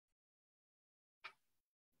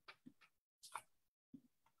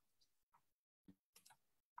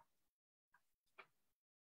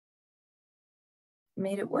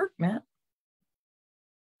made it work, Matt.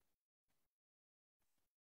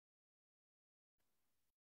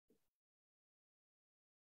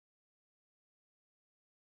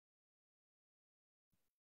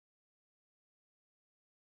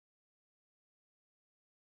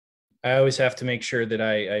 I always have to make sure that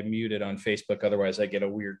I mute it on Facebook. Otherwise, I get a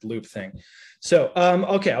weird loop thing. So,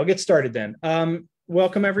 okay, I'll get started then.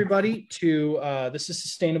 Welcome, everybody, to this is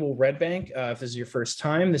Sustainable Red Bank. If this is your first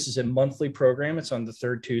time, this is a monthly program. It's on the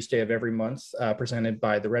third Tuesday of every month, presented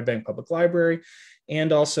by the Red Bank Public Library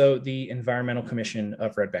and also the Environmental Commission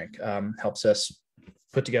of Red Bank. Helps us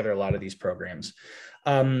put together a lot of these programs.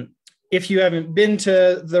 If you haven't been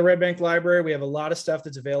to the Red Bank Library, we have a lot of stuff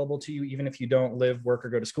that's available to you, even if you don't live, work, or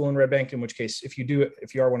go to school in Red Bank, in which case, if you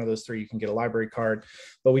are one of those three, you can get a library card.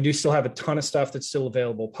 But we do still have a ton of stuff that's still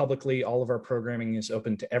available publicly. All of our programming is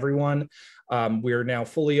open to everyone. We are now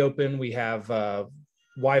fully open. We have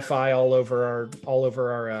Wi-Fi all over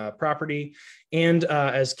our property. And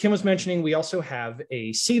as Kim was mentioning, we also have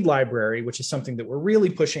a seed library, which is something that we're really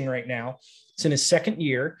pushing right now. It's in its second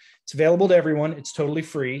year. It's available to everyone. It's totally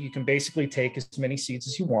free. You can basically take as many seeds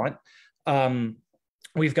as you want.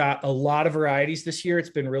 We've got a lot of varieties this year. It's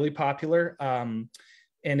been really popular. And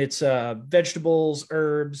it's vegetables,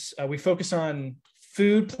 herbs. We focus on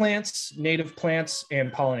food plants, native plants,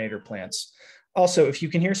 and pollinator plants. Also, if you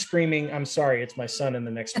can hear screaming, I'm sorry, it's my son in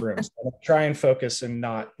the next room. So I'll try and focus and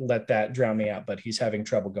not let that drown me out, but he's having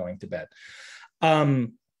trouble going to bed.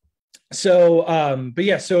 But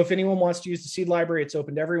yeah, so if anyone wants to use the seed library, it's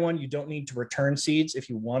open to everyone. You don't need to return seeds. If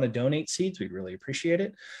you want to donate seeds, we'd really appreciate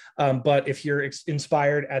it. But if you're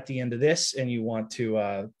inspired at the end of this and you want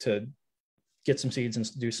to get some seeds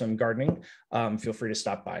and do some gardening, feel free to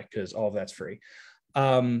stop by because all of that's free.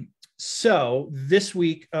 So this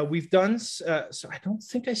week we've done, so I don't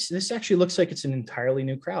think this actually looks like it's an entirely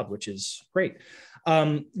new crowd, which is great.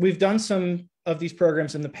 We've done some of these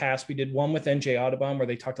programs in the past. We did one with NJ Audubon where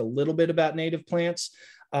they talked a little bit about native plants,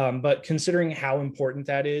 but considering how important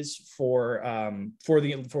that is for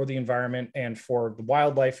the environment and for the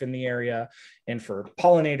wildlife in the area and for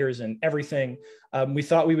pollinators and everything, we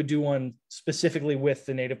thought we would do one specifically with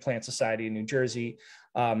the Native Plant Society in New Jersey.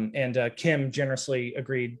 And Kim generously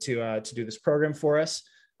agreed to do this program for us.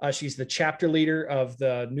 She's the chapter leader of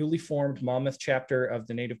the newly formed Monmouth Chapter of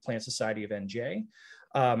the Native Plant Society of NJ.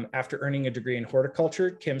 After earning a degree in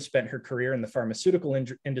horticulture, Kim spent her career in the pharmaceutical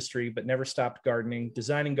industry, but never stopped gardening,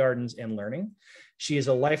 designing gardens, and learning. She is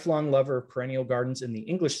a lifelong lover of perennial gardens in the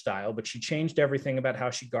English style, but she changed everything about how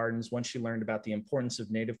she gardens once she learned about the importance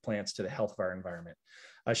of native plants to the health of our environment.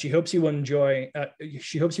 She hopes you will join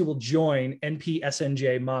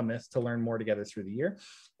NPSNJ Monmouth to learn more together through the year.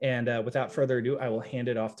 And without further ado, I will hand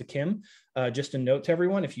it off to Kim. Just a note to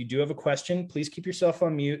everyone, if you do have a question, please keep yourself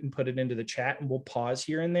on mute and put it into the chat, and we'll pause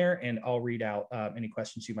here and there, and I'll read out any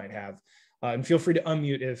questions you might have. And feel free to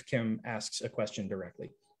unmute if Kim asks a question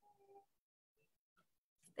directly.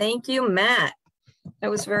 Thank you, Matt.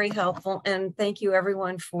 That was very helpful. And thank you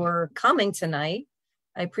everyone for coming tonight.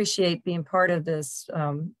 I appreciate being part of this,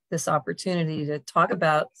 this opportunity to talk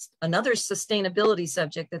about another sustainability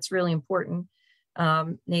subject that's really important,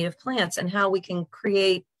 native plants, and how we can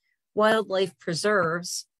create wildlife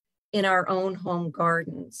preserves in our own home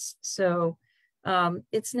gardens. So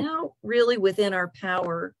it's now really within our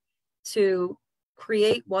power to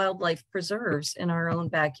create wildlife preserves in our own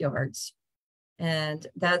backyards. And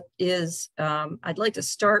that is, I'd like to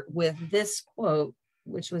start with this quote,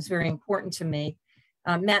 which was very important to me.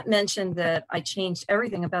 Matt mentioned that I changed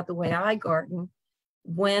everything about the way I garden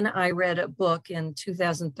when I read a book in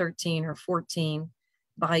 2013 or 14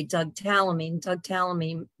 by Doug Tallamy. Doug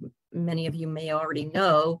Tallamy, many of you may already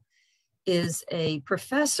know, is a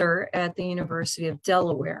professor at the University of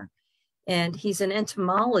Delaware. And he's an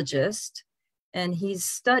entomologist, and he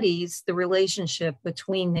studies the relationship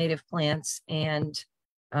between native plants and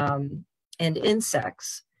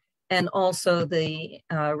insects, and also the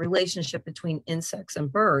relationship between insects and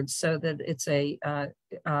birds, so that it's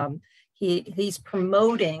he's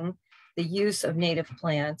promoting the use of native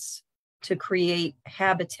plants to create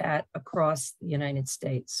habitat across the United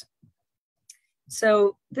States.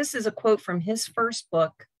 So this is a quote from his first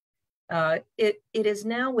book. It is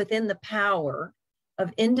now within the power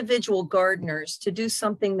of individual gardeners to do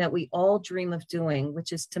something that we all dream of doing,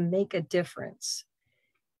 which is to make a difference.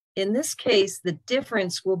 In this case, the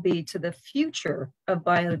difference will be to the future of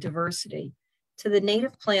biodiversity, to the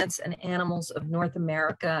native plants and animals of North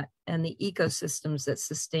America and the ecosystems that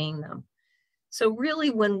sustain them. So really,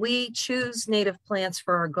 when we choose native plants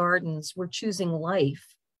for our gardens, we're choosing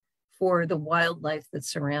life for the wildlife that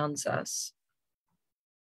surrounds us.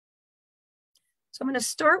 So I'm going to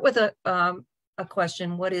start with a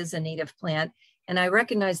question: what is a native plant? And I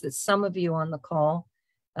recognize that some of you on the call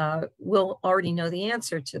will already know the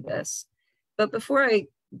answer to this. But before I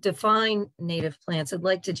define native plants, I'd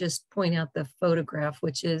like to just point out the photograph,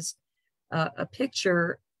 which is a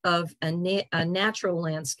picture of a natural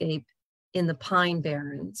landscape in the Pine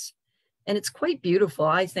Barrens. And it's quite beautiful,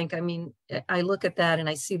 I think. I mean, I look at that and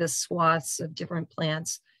I see the swaths of different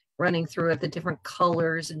plants running through it, the different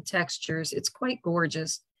colors and textures. It's quite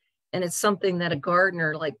gorgeous. And it's something that a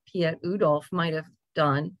gardener like Piet Udolf might have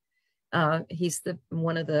done. He's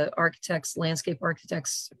one of the architects, landscape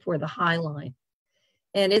architects for the High Line.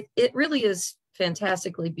 And it really is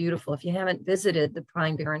fantastically beautiful. If you haven't visited the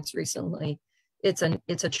Pine Barrens recently, it's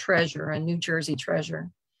a treasure, a New Jersey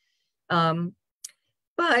treasure.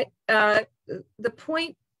 But the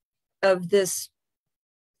point of this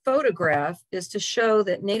photograph is to show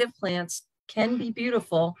that native plants can be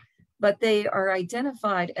beautiful, but they are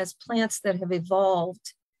identified as plants that have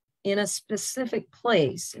evolved in a specific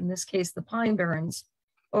place, in this case, the Pine Barrens,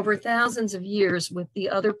 over thousands of years with the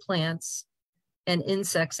other plants and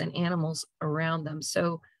insects and animals around them.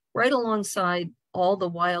 So right alongside all the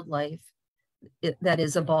wildlife that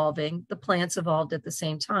is evolving, the plants evolved at the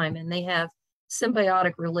same time, and they have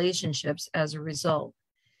symbiotic relationships as a result.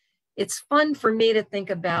 It's fun for me to think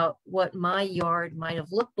about what my yard might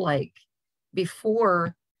have looked like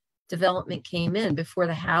before development came in, before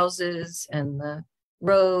the houses and the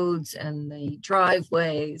roads and the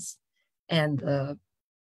driveways and the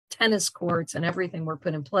tennis courts and everything were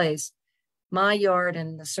put in place. My yard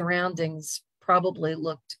and the surroundings probably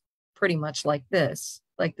looked pretty much like this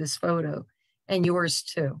photo, and yours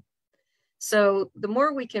too. So the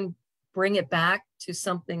more we can bring it back to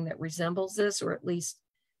something that resembles this, or at least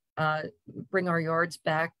bring our yards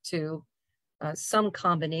back to some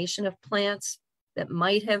combination of plants that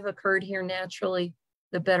might have occurred here naturally,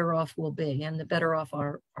 the better off we'll be, and the better off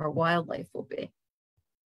our wildlife will be.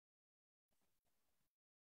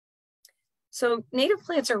 So native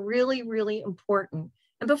plants are really, really important.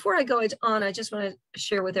 And before I go on, I just want to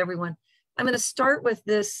share with everyone, I'm going to start with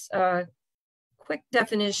this quick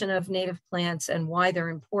definition of native plants and why they're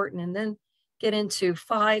important, and then get into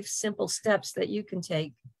 5 simple steps that you can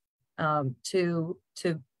take to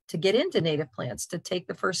get into native plants, to take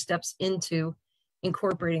the first steps into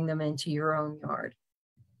incorporating them into your own yard.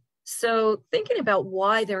 So thinking about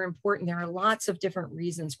why they're important, there are lots of different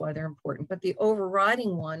reasons why they're important, but the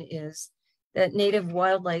overriding one is that native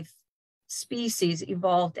wildlife species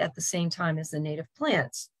evolved at the same time as the native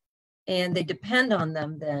plants, and they depend on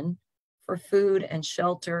them then for food and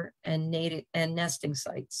shelter and nesting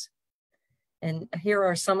sites. And here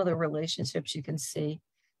are some of the relationships you can see.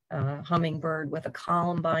 Hummingbird with a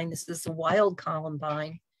columbine. This is a wild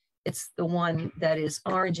columbine. It's the one that is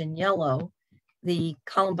orange and yellow. The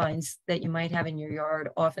columbines that you might have in your yard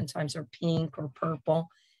oftentimes are pink or purple,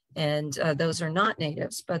 and those are not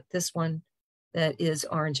natives, but this one that is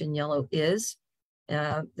orange and yellow is.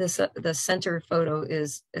 The center photo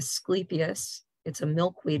is Asclepias. It's a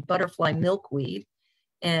milkweed, butterfly milkweed,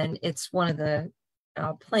 and it's one of the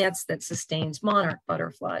plants that sustains monarch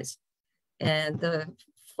butterflies. And the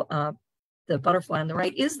butterfly on the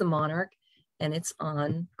right is the monarch, and it's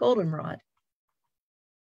on goldenrod.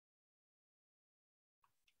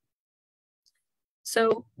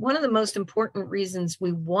 So one of the most important reasons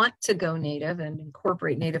we want to go native and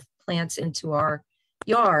incorporate native plants into our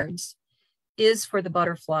yards is for the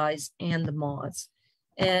butterflies and the moths.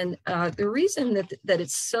 And the reason that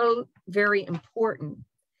it's so very important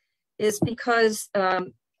is because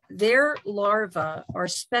their larvae are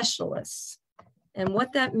specialists. And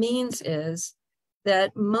what that means is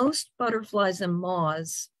that most butterflies and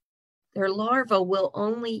moths, their larvae will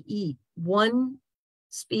only eat one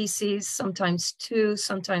species, sometimes 2,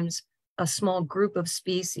 sometimes a small group of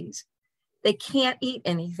species. They can't eat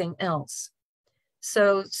anything else.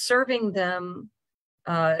 So serving them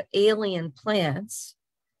alien plants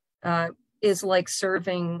is like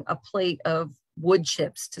serving a plate of wood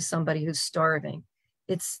chips to somebody who's starving.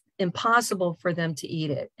 It's impossible for them to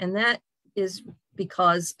eat it. And that is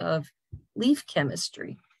because of leaf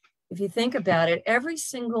chemistry. If you think about it, every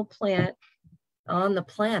single plant on the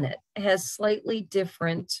planet has slightly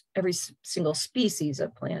different, every single species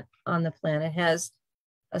of plant on the planet has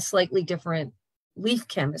a slightly different leaf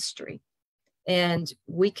chemistry. And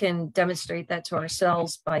we can demonstrate that to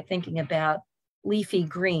ourselves by thinking about leafy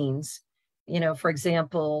greens. You know, for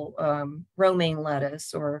example, romaine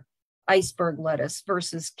lettuce or iceberg lettuce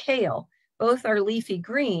versus kale. Both are leafy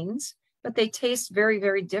greens, but they taste very,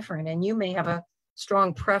 very different. And you may have a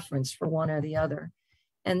strong preference for one or the other.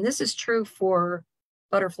 And this is true for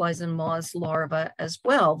butterflies and moths larvae as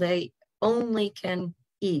well. They only can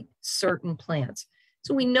eat certain plants.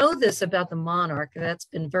 So we know this about the monarch. That's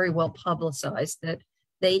been very well publicized, that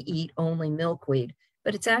they eat only milkweed,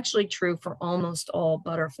 but it's actually true for almost all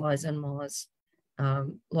butterflies and moths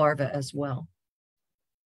larvae as well.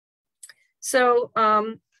 So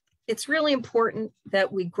it's really important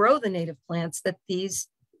that we grow the native plants that these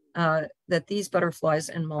butterflies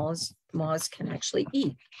and moths can actually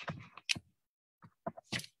eat.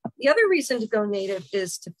 The other reason to go native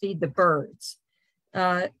is to feed the birds.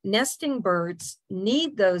 Nesting birds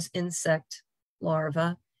need those insect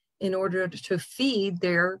larvae in order to feed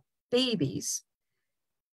their babies.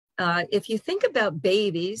 If you think about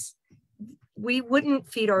babies, we wouldn't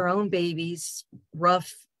feed our own babies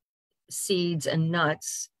rough seeds and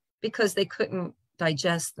nuts because they couldn't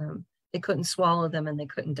digest them. They couldn't swallow them and they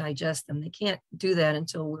couldn't digest them. They can't do that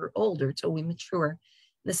until we're older, till we mature.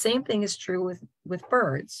 The same thing is true with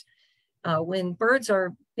birds. When birds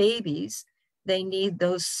are babies, they need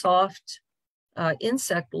those soft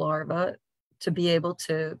insect larvae to be able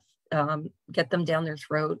to get them down their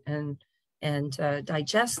throat and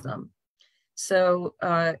digest them. So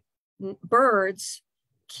birds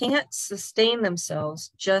can't sustain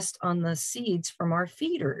themselves just on the seeds from our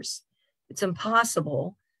feeders. It's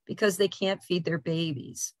impossible because they can't feed their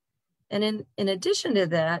babies. And in addition to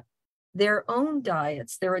that, their own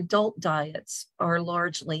diets, their adult diets, are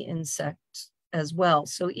largely insects as well.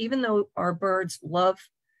 So even though our birds love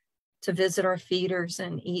to visit our feeders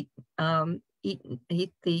and eat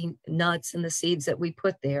the nuts and the seeds that we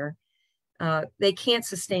put there, they can't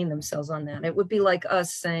sustain themselves on that. It would be like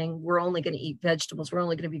us saying we're only going to eat vegetables, we're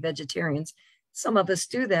only going to be vegetarians. Some of us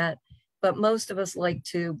do that, but most of us like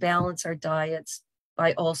to balance our diets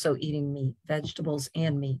by also eating meat, vegetables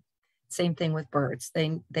and meat. Same thing with birds.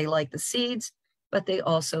 They like the seeds, but they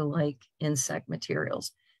also like insect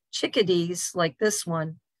materials. Chickadees, like this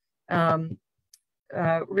one,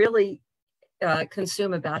 really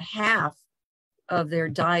consume about half of their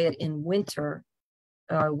diet in winter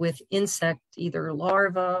with insect, either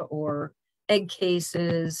larvae or egg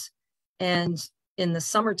cases. And in the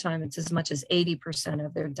summertime, it's as much as 80%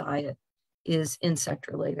 of their diet is insect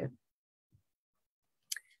related.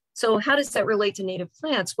 So how does that relate to native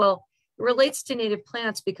plants? Well, it relates to native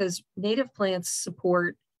plants because native plants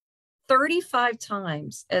support 35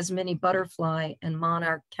 times as many butterfly and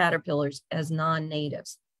monarch caterpillars as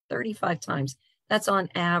non-natives, 35 times. That's on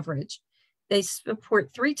average. They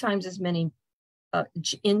support 3 times as many,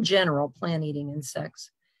 in general, plant-eating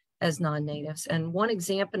insects as non-natives. And one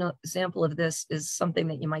example of this is something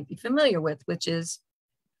that you might be familiar with, which is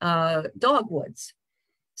dogwoods.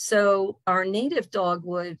 So our native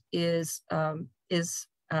dogwood is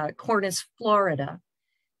Cornus florida.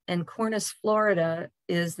 And Cornus florida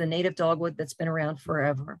is the native dogwood that's been around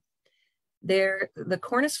forever. The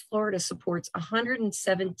Cornus florida supports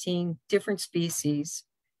 117 different species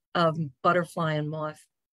of butterfly and moth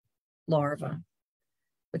larvae,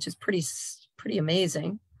 which is pretty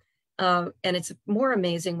amazing. And it's more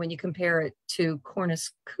amazing when you compare it to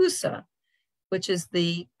Cornus kousa, which is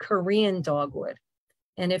the Korean dogwood.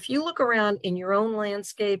 And if you look around in your own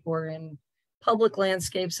landscape or in public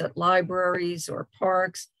landscapes at libraries or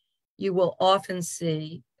parks, you will often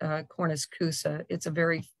see Cornus kousa. It's a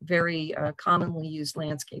very, very commonly used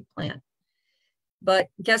landscape plant. But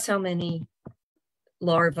guess how many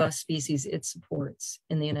larva species it supports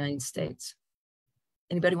in the United States?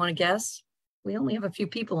 Anybody want to guess? We only have a few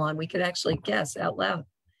people on. We could actually guess out loud.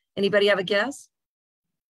 Anybody have a guess?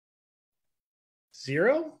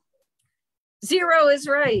 0? 0 is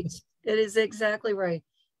right. It is exactly right.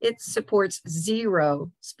 It supports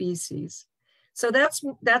 0 species. So that's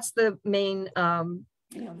the main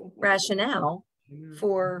rationale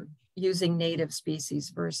for using native species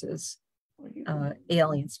versus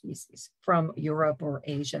alien species from Europe or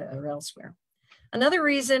Asia or elsewhere. Another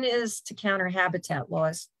reason is to counter habitat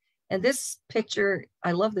loss. And this picture,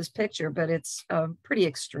 I love this picture, but it's pretty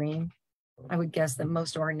extreme. I would guess that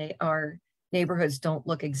most of our neighborhoods don't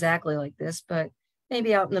look exactly like this, but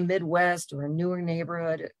maybe out in the Midwest or a newer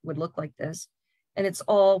neighborhood, it would look like this. And it's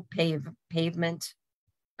all pavement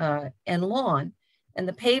and lawn. And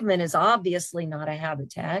the pavement is obviously not a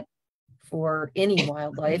habitat for any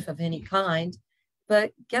wildlife of any kind.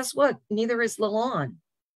 But guess what? Neither is the lawn.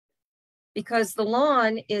 Because the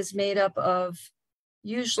lawn is made up of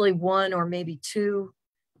usually 1 or maybe 2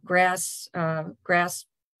 grass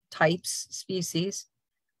types, species.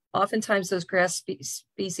 Oftentimes those grass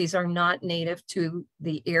species are not native to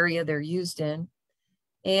the area they're used in.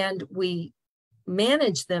 And we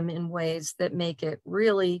manage them in ways that make it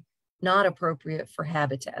really not appropriate for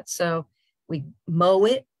habitat. So we mow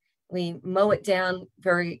it. We mow it down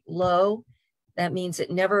very low. That means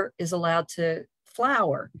it never is allowed to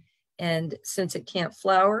flower. And since it can't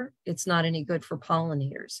flower, it's not any good for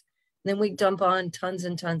pollinators. Then we dump on tons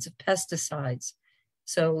and tons of pesticides.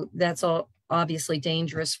 So that's all obviously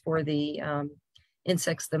dangerous for the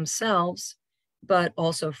insects themselves, but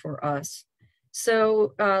also for us.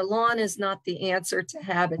 So lawn is not the answer to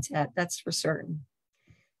habitat, that's for certain.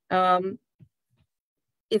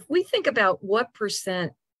 If we think about what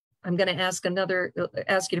percent, I'm going to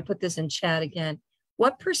ask you to put this in chat again.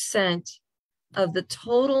 What percent of the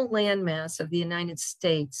total landmass of the United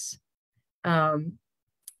States in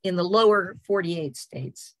the lower 48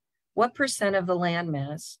 states, what percent of the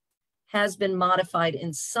landmass has been modified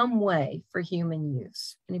in some way for human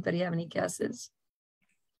use? Anybody have any guesses?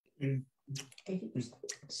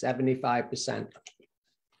 75%.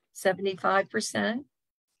 75%?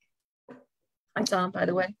 Hi, Tom, by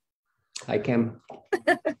the way. Hi, Kim.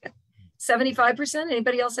 75%?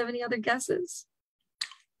 Anybody else have any other guesses?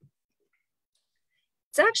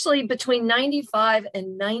 It's actually between 95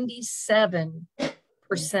 and 97%.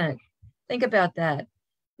 Think about that.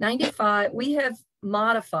 95, we have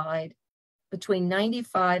modified between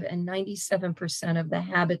 95 and 97% of the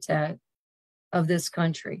habitat of this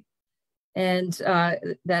country. And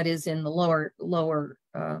that is in the lower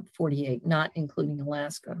 48, not including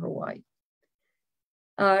Alaska, Hawaii.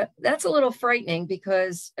 That's a little frightening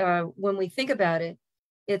because when we think about it,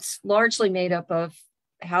 it's largely made up of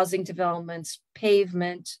housing developments,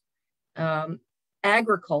 pavement,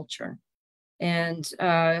 agriculture. And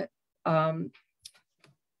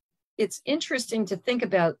it's interesting to think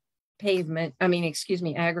about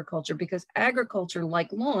agriculture, because agriculture,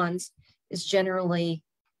 like lawns, is generally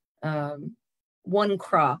one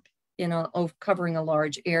crop, covering a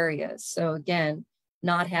large area. So again,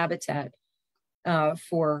 not habitat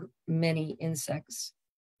for many insects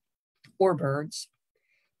or birds.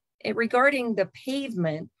 Regarding the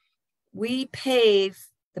pavement, the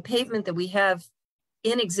pavement that we have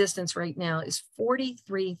in existence right now is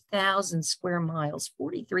 43,000 square miles,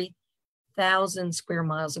 43,000 square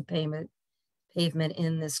miles of pavement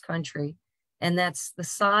in this country. And that's the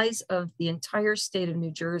size of the entire state of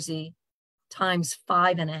New Jersey times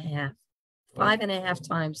 5.5. 5.5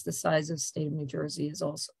 times the size of the state of New Jersey is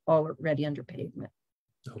also already under pavement.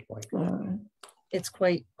 Oh boy. It's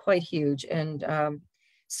quite huge. And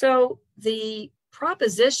so the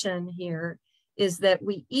proposition here is that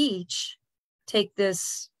we each take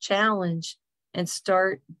this challenge and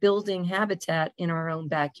start building habitat in our own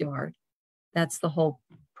backyard. That's the whole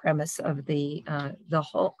premise of the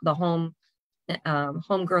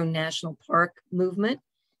homegrown national park movement.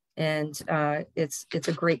 And it's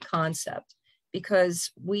a great concept,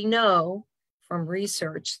 because we know from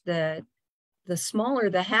research that the smaller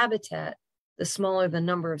the habitat, the smaller the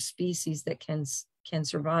number of species that can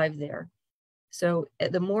survive there. So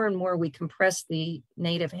the more and more we compress the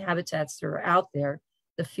native habitats that are out there,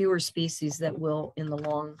 the fewer species that will in the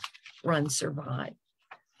long run survive.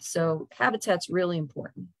 So habitat's really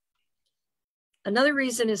important. Another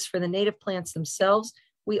reason is for the native plants themselves.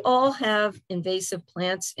 We all have invasive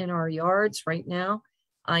plants in our yards right now.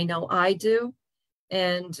 I know I do.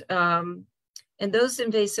 And those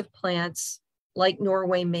invasive plants, like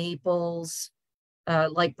Norway maples,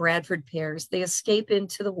 like Bradford pears, they escape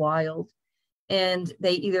into the wild, and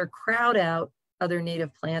they either crowd out other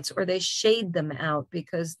native plants or they shade them out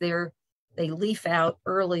because they leaf out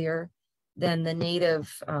earlier than the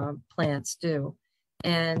native plants do.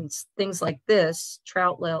 And things like this,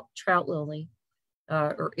 trout lily,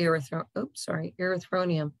 or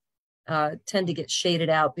erythronium, tend to get shaded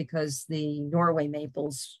out because the Norway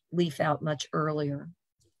maples leaf out much earlier.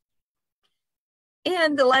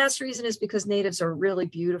 And the last reason is because natives are really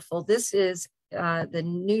beautiful. This is the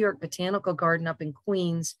New York Botanical Garden up in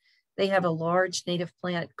Queens. They have a large native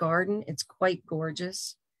plant garden. It's quite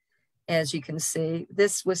gorgeous, as you can see.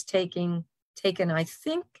 This was taken, I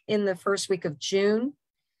think, in the first week of June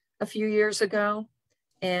a few years ago.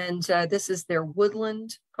 And this is their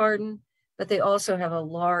woodland garden, but they also have a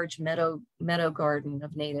large meadow garden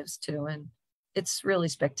of natives too. And it's really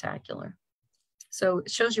spectacular. So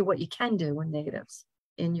it shows you what you can do with natives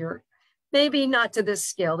in your, maybe not to this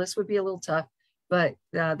scale. This would be a little tough, but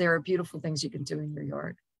there are beautiful things you can do in your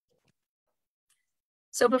yard.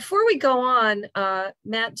 So before we go on,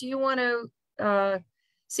 Matt, do you want to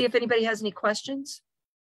see if anybody has any questions?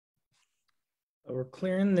 We're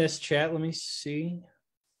clearing this chat. Let me see.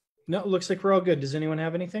 No, it looks like we're all good. Does anyone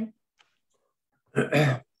have anything?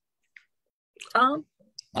 Tom?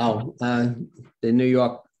 Oh, the New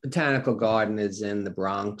York Botanical Garden is in the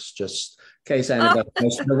Bronx, just in case anybody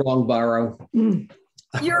goes to the wrong borough.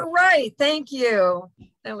 You're right. Thank you.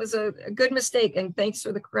 That was a good mistake. And thanks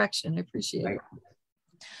for the correction. I appreciate it.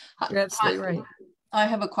 You're absolutely right. I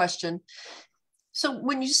have a question. So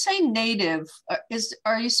when you say native,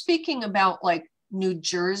 are you speaking about like New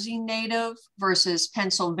Jersey native versus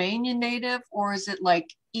Pennsylvania native, or is it like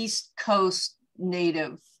East Coast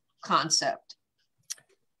native concept?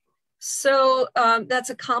 So that's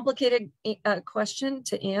a complicated question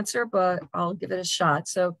to answer, but I'll give it a shot.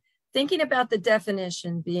 So thinking about the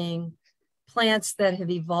definition being plants that have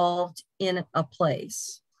evolved in a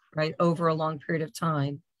place, right, over a long period of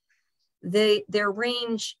time, their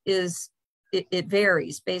range it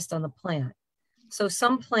varies based on the plant. So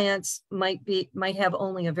some plants might have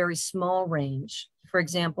only a very small range. For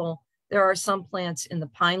example, there are some plants in the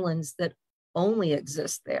pinelands that only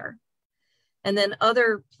exist there. And then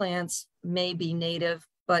other plants may be native,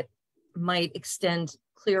 but might extend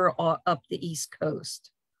clear up the East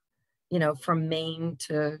Coast, from Maine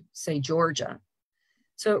to, say, Georgia.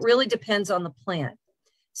 So it really depends on the plant.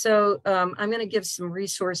 So I'm going to give some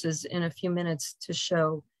resources in a few minutes to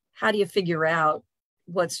show how do you figure out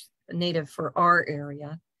what's native for our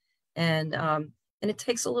area. And it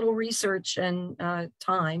takes a little research and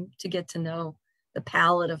time to get to know the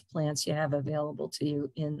palette of plants you have available to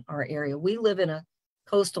you in our area. We live in a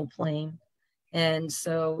coastal plain, and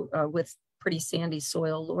so with pretty sandy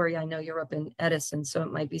soil. Lori, I know you're up in Edison, so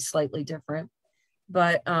it might be slightly different.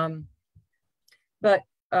 But our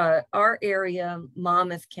area,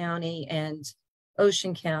 Monmouth County and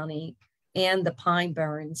Ocean County and the Pine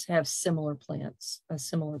Barrens have similar plants, a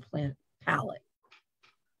similar plant palette.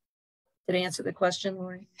 Did I answer the question,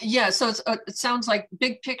 Lori? Yeah, so it sounds like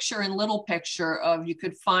big picture and little picture of you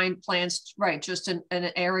could find plants, right, just in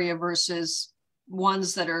an area versus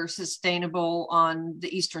ones that are sustainable on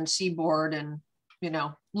the Eastern Seaboard and,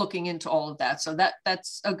 looking into all of that. So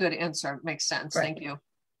that's a good answer. It makes sense. Right. Thank you.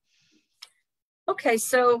 Okay,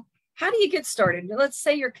 so how do you get started? Let's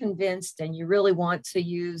say you're convinced and you really want to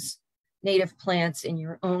use native plants in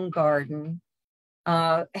your own garden.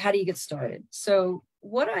 How do you get started? So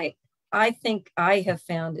what I think I have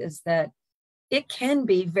found is that it can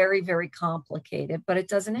be very, very complicated, but it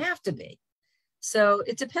doesn't have to be. So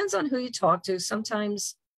it depends on who you talk to.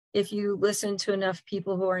 Sometimes if you listen to enough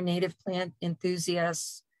people who are native plant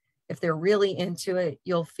enthusiasts, if they're really into it,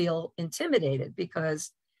 you'll feel intimidated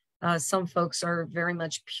because some folks are very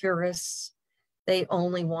much purists. They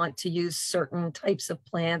only want to use certain types of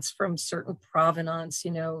plants from certain provenance,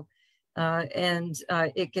 and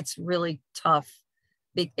it gets really tough.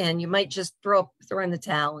 And you might just throw in the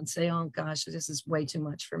towel and say, oh gosh, this is way too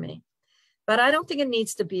much for me. But I don't think it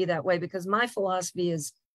needs to be that way, because my philosophy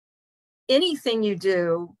is anything you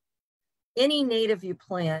do, any native you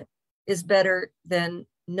plant is better than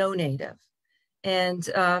no native. And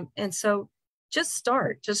so just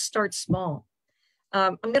start small.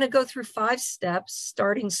 I'm going to go through 5 steps,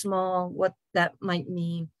 starting small, what that might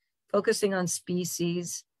mean, focusing on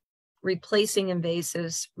species, replacing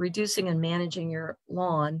invasives, reducing and managing your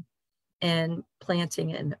lawn, and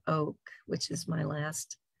planting an oak, which is my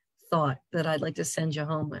last thought that I'd like to send you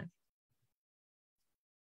home with.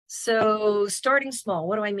 So starting small,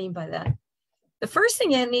 what do I mean by that? The first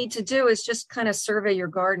thing you need to do is just kind of survey your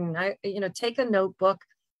garden. Take a notebook,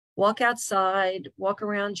 walk outside, walk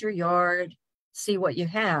around your yard, see what you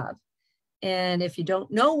have. And if you don't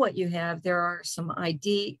know what you have, there are some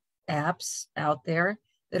ID apps out there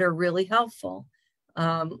that are really helpful.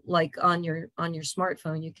 Like on your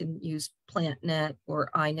smartphone, you can use PlantNet or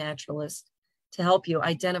iNaturalist to help you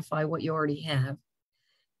identify what you already have.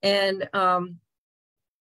 And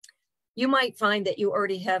you might find that you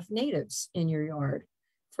already have natives in your yard.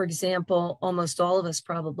 For example, almost all of us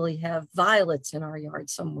probably have violets in our yard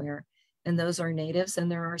somewhere, and those are natives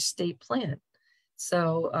and they're our state plant.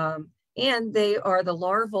 So, and they are the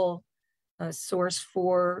larval source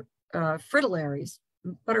for fritillaries,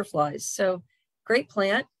 butterflies. So great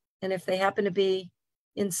plant. And if they happen to be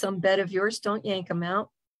in some bed of yours, don't yank them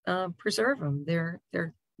out, preserve them.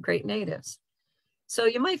 They're great natives. So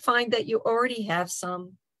you might find that you already have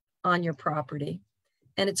some on your property.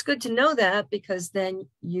 And it's good to know that, because then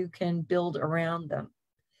you can build around them.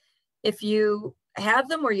 If you have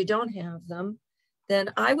them or you don't have them,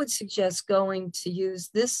 then I would suggest going to use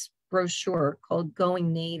this brochure called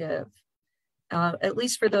Going Native. At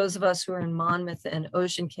least for those of us who are in Monmouth and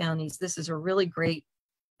Ocean counties, this is a really great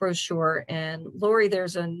brochure. And Lori,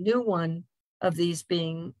 there's a new one of these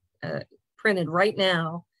being printed right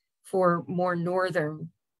now for more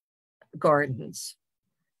northern gardens.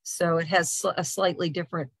 So it has a slightly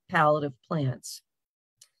different palette of plants.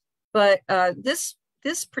 But this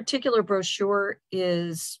particular brochure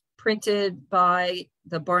is printed by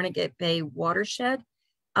the Barnegat Bay Watershed.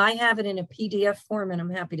 I have it in a PDF form, and I'm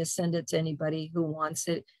happy to send it to anybody who wants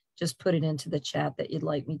it. Just put it into the chat that you'd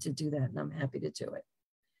like me to do that, and I'm happy to do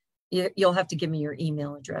it. You'll have to give me your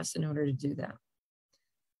email address in order to do that.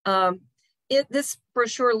 This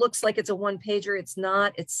brochure looks like it's a one-pager. It's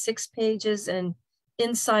not. It's 6 pages, and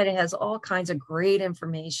inside it has all kinds of great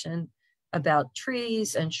information about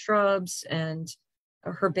trees and shrubs and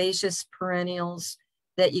herbaceous perennials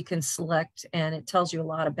that you can select, and it tells you a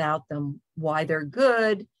lot about them, why they're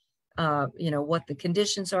good, what the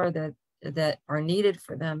conditions are that are needed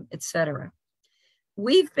for them, etc.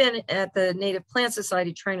 We've been at the Native Plant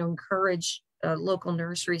Society trying to encourage local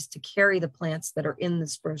nurseries to carry the plants that are in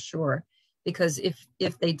this brochure, because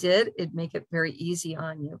if they did, it'd make it very easy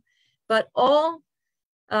on you. But all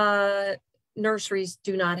nurseries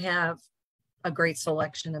do not have a great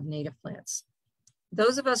selection of native plants.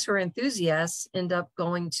 Those of us who are enthusiasts end up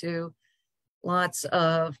going to lots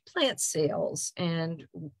of plant sales and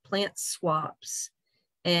plant swaps,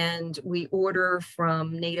 and we order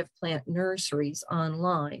from native plant nurseries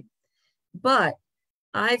online. But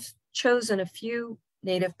I've chosen a few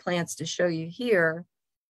native plants to show you here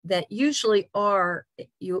that you usually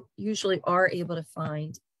are able to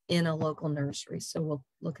find in a local nursery. So we'll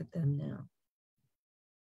look at them now.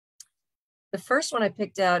 The first one I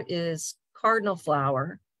picked out is cardinal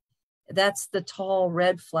flower. That's the tall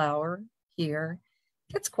red flower here.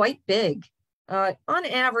 It's quite big. On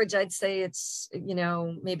average, I'd say it's,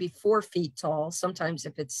 maybe 4 feet tall. Sometimes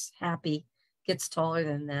if it's happy, it gets taller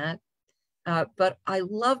than that. But I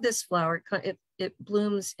love this flower. It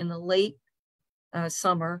blooms in the late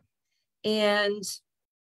summer, and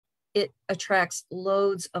it attracts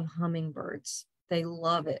loads of hummingbirds. They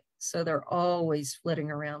love it. So they're always flitting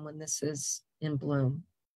around when this is in bloom.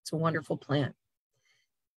 It's a wonderful plant.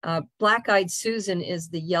 Black-eyed Susan is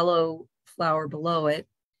the yellow flower below it,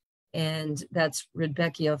 and that's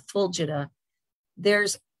Rudbeckia fulgida.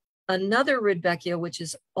 There's another Rudbeckia, which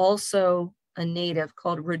is also a native,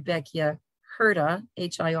 called Rudbeckia hirta,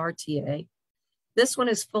 H-I-R-T-A. This one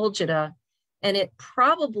is fulgida, and it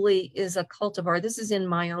probably is a cultivar. This is in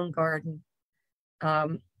my own garden.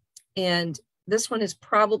 And this one is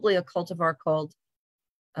probably a cultivar called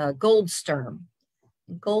Gold Sturm.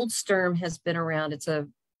 Gold Sturm has been around. It's a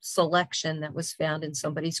selection that was found in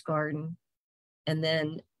somebody's garden. And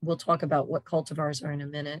then we'll talk about what cultivars are in a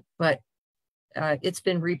minute, but it's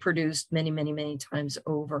been reproduced many, many, many times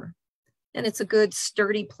over. And it's a good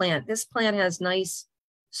sturdy plant. This plant has nice,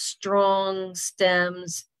 strong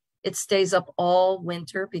stems. It stays up all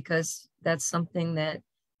winter, because that's something that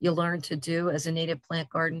you learn to do as a native plant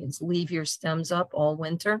garden, is leave your stems up all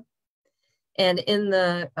winter. And in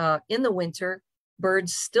the winter,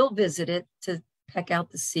 birds still visit it to peck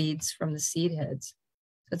out the seeds from the seed heads.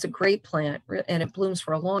 So it's a great plant, and it blooms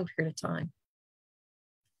for a long period of time.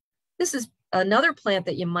 This is another plant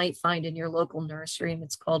that you might find in your local nursery, and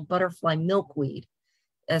it's called butterfly milkweed,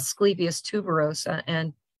 Asclepias tuberosa.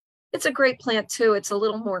 And it's a great plant too. It's a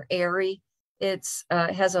little more airy. It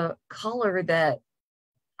has a color that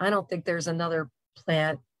I don't think there's another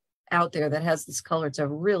plant out there that has this color. It's a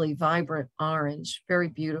really vibrant orange, very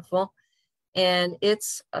beautiful. And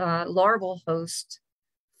it's a larval host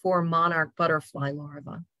for monarch butterfly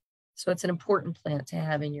larvae. So it's an important plant to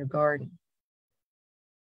have in your garden.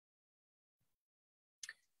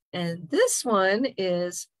 And this one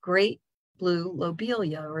is great blue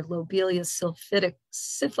lobelia, or Lobelia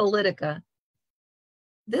syphilitica.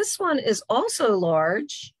 This one is also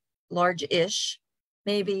large-ish,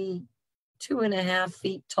 maybe 2.5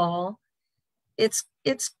 feet tall. It's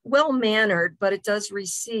well-mannered, but it does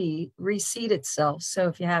reseed itself. So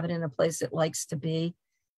if you have it in a place it likes to be,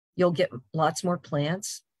 you'll get lots more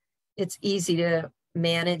plants. It's easy to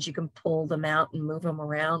manage. You can pull them out and move them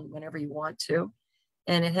around whenever you want to.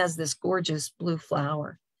 And it has this gorgeous blue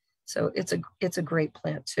flower. So it's a great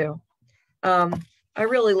plant too. I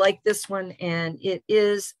really like this one, and it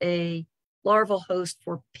is a larval host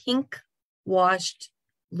for pink washed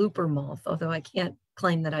looper moth, although I can't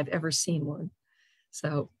claim that I've ever seen one.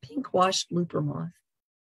 So pink washed looper moth.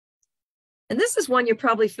 And this is one you're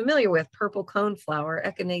probably familiar with, purple coneflower,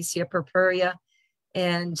 Echinacea purpurea.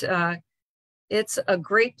 And it's a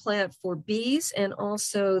great plant for bees, and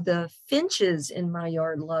also the finches in my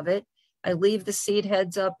yard love it. I leave the seed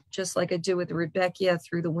heads up just like I do with the Rudbeckia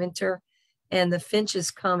through the winter, and the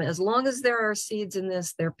finches come. As long as there are seeds in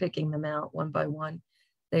this, they're picking them out one by one.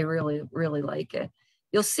 They really, really like it.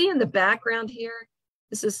 You'll see in the background here,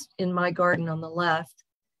 this is in my garden on the left.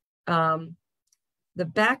 The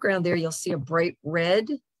background there, you'll see a bright red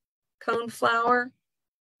coneflower,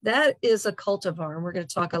 that is a cultivar, and we're going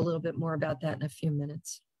to talk a little bit more about that in a few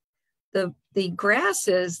minutes. The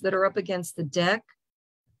grasses that are up against the deck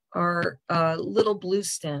are little blue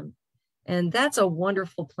stem, and that's a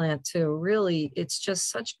wonderful plant too. Really, it's just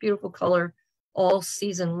such beautiful color all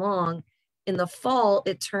season long. In the fall,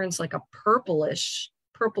 it turns like a purple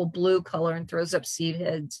blue color and throws up seed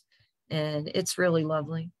heads, and it's really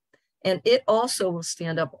lovely. And it also will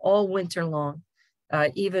stand up all winter long.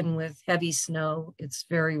 Even with heavy snow, it's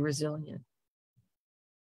very resilient.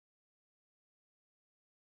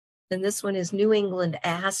 And this one is New England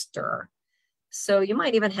aster. So you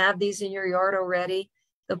might even have these in your yard already.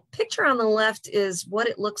 The picture on the left is what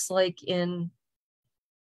it looks like in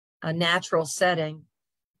a natural setting.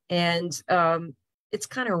 And it's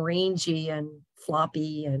kind of rangy and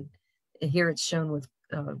floppy. And here it's shown with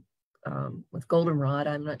goldenrod.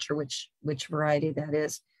 I'm not sure which variety that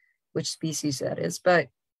is, which species that is, but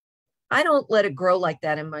I don't let it grow like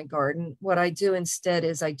that in my garden. What I do instead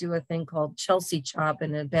is I do a thing called Chelsea chop,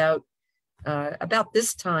 and about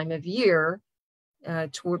this time of year,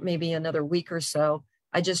 toward maybe another week or so,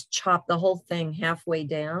 I just chop the whole thing halfway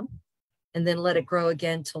down and then let it grow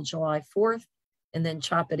again till July 4th, and then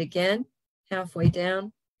chop it again halfway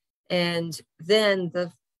down. And then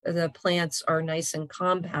the plants are nice and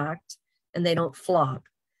compact and they don't flop.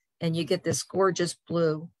 And you get this gorgeous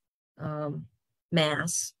blue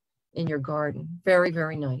mass in your garden. Very,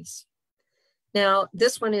 very nice. Now,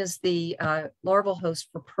 this one is the larval host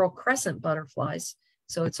for pearl crescent butterflies.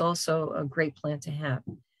 So it's also a great plant to have.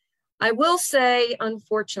 I will say,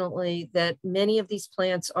 unfortunately, that many of these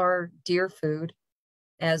plants are deer food,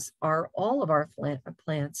 as are all of our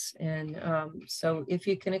plants. And so if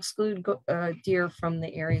you can exclude deer from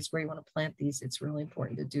the areas where you want to plant these, it's really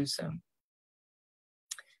important to do so.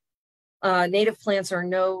 Native plants are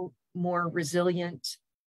no more resilient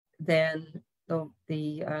than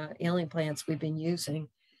the alien plants we've been using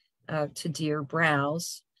to deer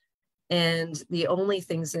browse. And the only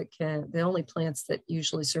plants that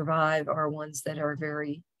usually survive are ones that are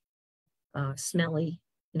very smelly.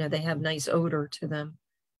 You know, they have nice odor to them,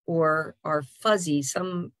 or are fuzzy.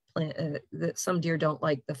 Some deer don't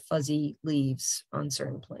like the fuzzy leaves on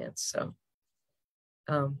certain plants.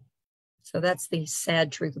 So that's the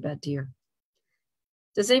sad truth about deer.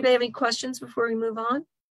 Does anybody have any questions before we move on?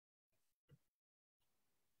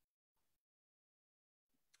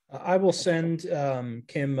 I will send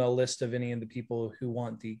Kim a list of any of the people who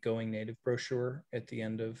want the Going Native brochure at the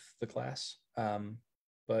end of the class.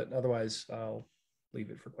 But otherwise, I'll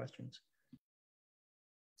leave it for questions.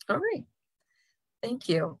 All right. Thank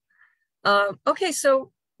you. Okay,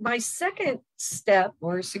 so my second step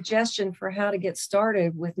or suggestion for how to get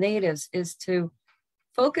started with natives is to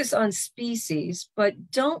focus on species,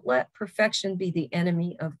 but don't let perfection be the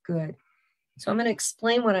enemy of good. So I'm going to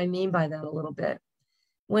explain what I mean by that a little bit.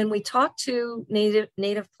 When we talk to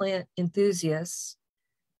native plant enthusiasts,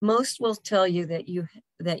 most will tell you that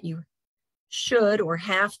you should or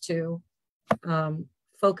have to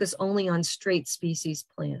focus only on straight species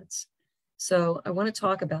plants. So I want to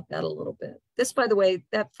talk about that a little bit. This, by the way,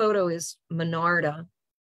 that photo is Monarda.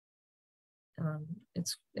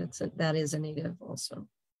 That is a native also.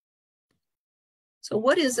 So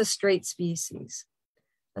what is a straight species?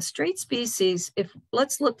 A straight species,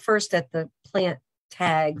 let's look first at the plant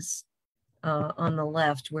tags on the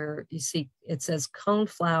left, where you see it says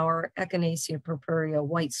coneflower, Echinacea purpurea,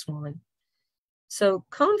 white swan. So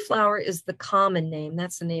coneflower is the common name.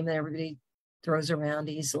 That's the name that everybody throws around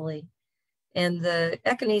easily. And the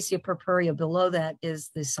Echinacea purpurea below that is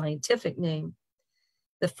the scientific name.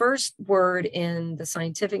 The first word in the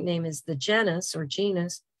scientific name is the genus or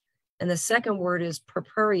genus, and the second word is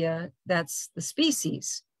purpurea. That's the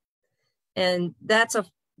species, and that's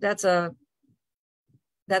the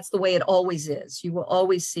way it always is. You will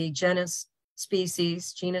always see genus,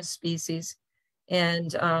 species,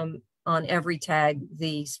 and on every tag,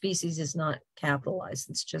 the species is not capitalized.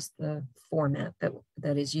 It's just the format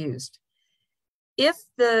that is used. If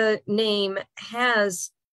the name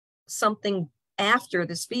has something after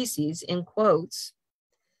the species, in quotes,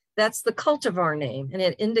 that's the cultivar name, and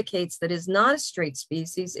it indicates that it's not a straight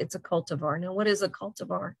species, it's a cultivar. Now, what is a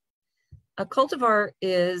cultivar? A cultivar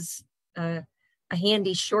is a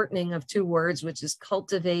handy shortening of two words, which is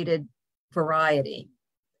cultivated variety.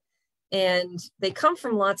 And they come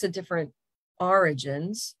from lots of different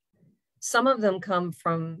origins. Some of them come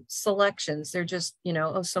from selections. They're just,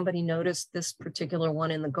 somebody noticed this particular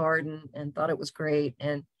one in the garden and thought it was great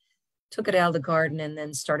and took it out of the garden and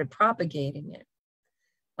then started propagating it.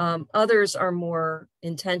 Others are more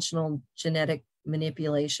intentional genetic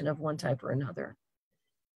manipulation of one type or another.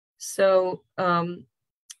 So the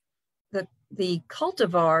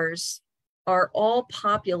cultivars are all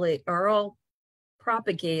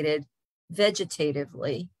propagated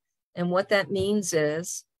vegetatively. And what that means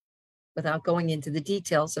is, without going into the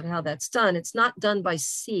details of how that's done, it's not done by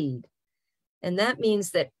seed. And that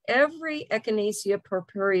means that every Echinacea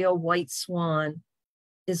purpurea white swan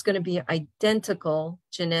is going to be identical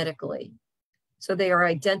genetically. So they are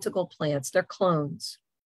identical plants, they're clones.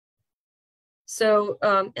 So,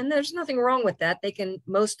 and there's nothing wrong with that. They can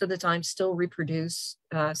most of the time still reproduce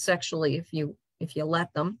sexually if you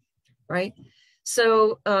let them, right?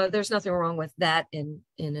 So there's nothing wrong with that in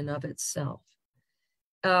and of itself.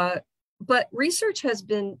 But research has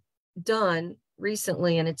been done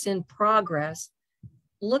recently, and it's in progress,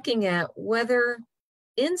 looking at whether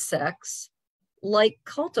insects like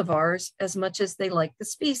cultivars as much as they like the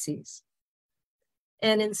species.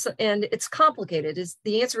 And it's complicated.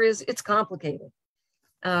 The answer is it's complicated.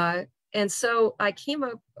 And so I came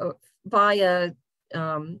up via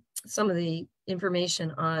some of the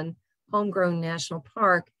information on Homegrown National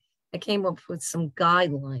Park. I came up with some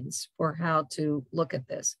guidelines for how to look at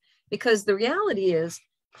this, because the reality is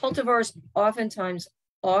cultivars oftentimes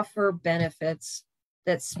offer benefits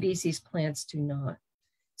that species plants do not.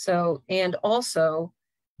 So, and also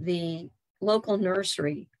the local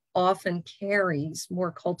nursery often carries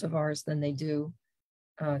more cultivars than they do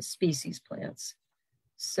species plants.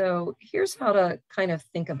 So here's how to kind of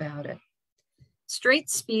think about it. Straight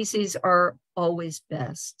species are always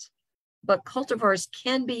best, but cultivars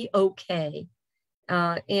can be okay.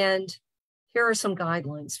 And here are some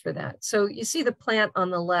guidelines for that. So you see the plant on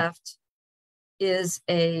the left is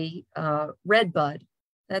a red bud.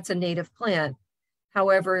 That's a native plant.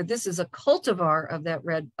 However, this is a cultivar of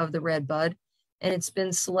the red bud, and it's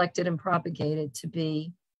been selected and propagated to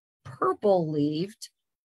be purple-leaved,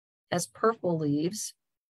 has purple leaves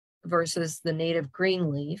versus the native green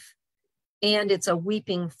leaf, and it's a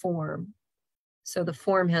weeping form. So the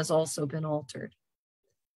form has also been altered.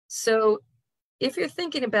 So if you're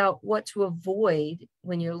thinking about what to avoid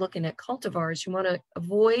when you're looking at cultivars, you want to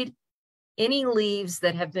avoid any leaves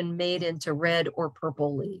that have been made into red or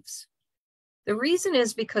purple leaves. The reason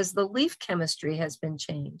is because the leaf chemistry has been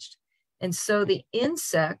changed. And so the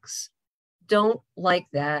insects don't like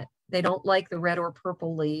that. They don't like the red or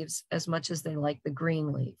purple leaves as much as they like the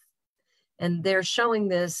green leaf. And they're showing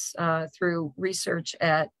this through research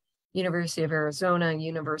at University of Arizona and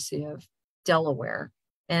University of Delaware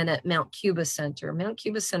and at Mount Cuba Center. Mount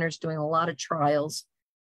Cuba Center is doing a lot of trials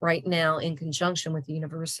right now in conjunction with the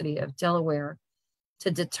University of Delaware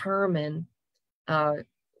to determine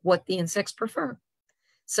what the insects prefer.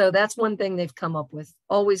 So that's one thing they've come up with.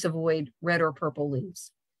 Always avoid red or purple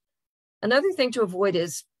leaves. Another thing to avoid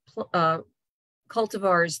is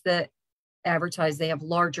cultivars that advertise they have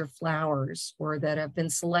larger flowers or that have been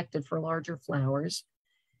selected for larger flowers,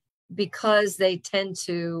 because they tend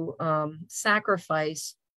to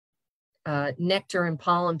sacrifice nectar and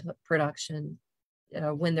pollen production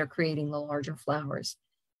when they're creating the larger flowers.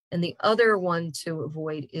 And the other one to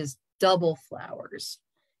avoid is double flowers.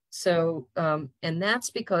 So, and that's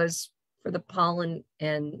because for the pollen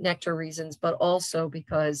and nectar reasons, but also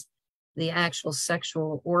because the actual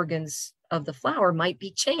sexual organs of the flower might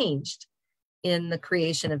be changed in the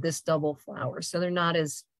creation of this double flower. So they're not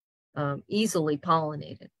as easily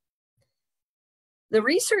pollinated. The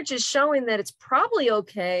research is showing that it's probably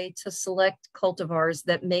okay to select cultivars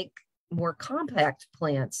that make more compact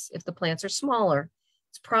plants if the plants are smaller.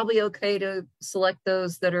 It's probably okay to select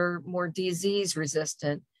those that are more disease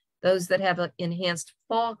resistant, those that have an enhanced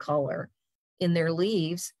fall color in their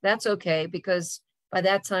leaves. That's okay, because by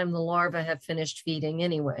that time the larvae have finished feeding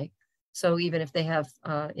anyway. So even if they have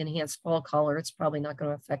enhanced fall color, it's probably not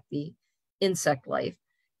going to affect the insect life.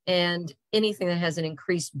 And anything that has an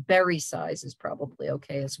increased berry size is probably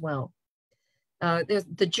okay as well.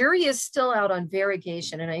 The jury is still out on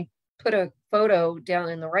variegation, and I put a photo down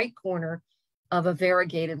in the right corner of a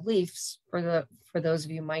variegated leaf for those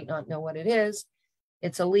of you who might not know what it is.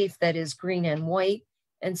 It's a leaf that is green and white.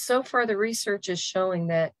 And so far the research is showing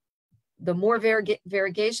that the more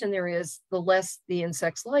variegation there is, the less the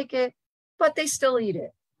insects like it, but they still eat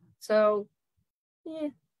it. So yeah,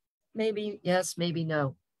 maybe yes, maybe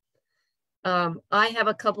no. I have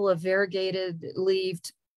a couple of variegated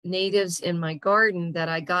leaved natives in my garden that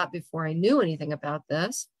I got before I knew anything about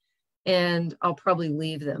this. And I'll probably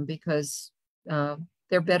leave them because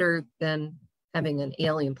they're better than having an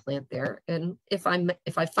alien plant there. And if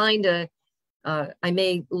I find I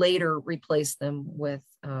may later replace them with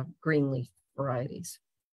green leaf varieties.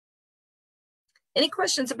 Any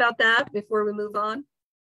questions about that before we move on?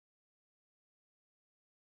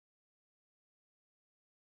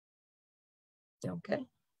 Okay.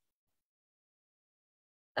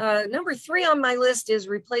 Number 3 on my list is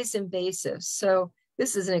replace invasives. So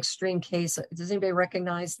this is an extreme case. Does anybody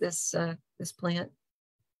recognize this, this plant?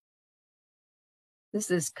 This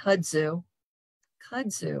is kudzu.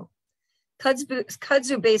 Kudzu.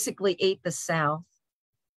 Kudzu basically ate the South.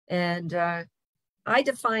 And I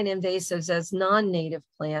define invasives as non-native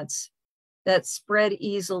plants that spread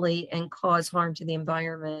easily and cause harm to the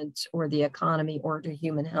environment or the economy or to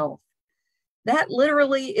human health. That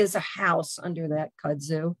literally is a house under that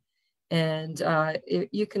kudzu. And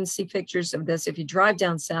you can see pictures of this. If you drive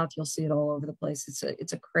down south, you'll see it all over the place.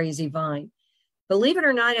 It's a crazy vine. Believe it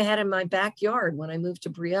or not, I had it in my backyard when I moved to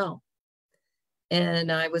Brielle.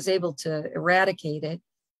 And I was able to eradicate it.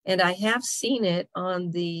 And I have seen it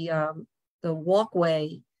on the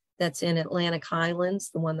walkway that's in Atlantic Highlands,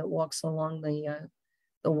 the one that walks along the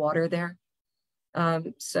water there.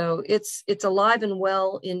 So it's alive and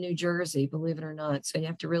well in New Jersey, believe it or not. So you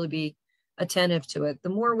have to really be attentive to it. The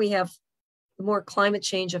more climate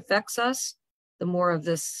change affects us, the more of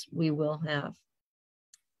this we will have.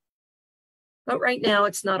 But right now,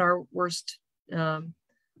 it's not our worst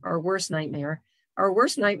nightmare. Our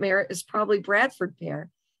worst nightmare is probably Bradford pear.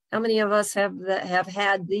 How many of us have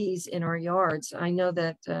had these in our yards? I know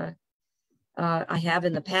that I have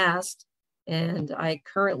in the past, and I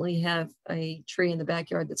currently have a tree in the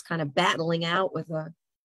backyard that's kind of battling out with a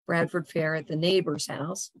Bradford pear at the neighbor's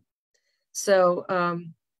house. So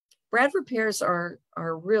Bradford pears are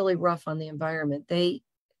really rough on the environment. They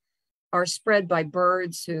are spread by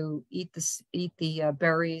birds who eat the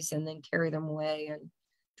berries and then carry them away and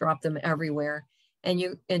drop them everywhere. And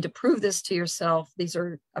to prove this to yourself, these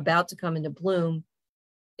are about to come into bloom.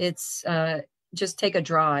 It's just take a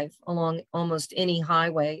drive along almost any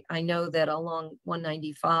highway. I know that along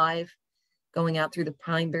 195, going out through the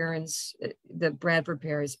Pine Barrens, the Bradford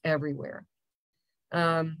pear is everywhere.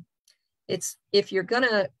 If you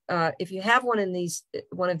have one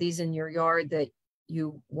of these in your yard that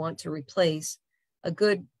you want to replace, a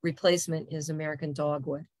good replacement is American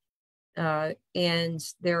dogwood. And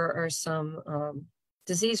there are some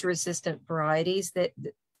disease-resistant varieties that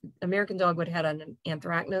American dogwood had an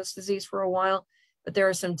anthracnose disease for a while, but there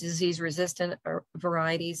are some disease-resistant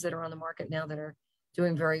varieties that are on the market now that are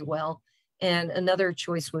doing very well. And another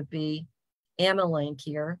choice would be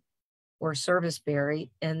Amelanchier or serviceberry,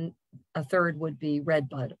 and a third would be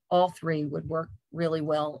redbud. All three would work really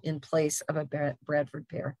well in place of a Bradford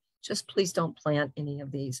pear. Just please don't plant any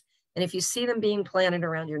of these. And if you see them being planted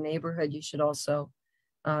around your neighborhood, you should also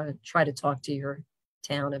try to talk to your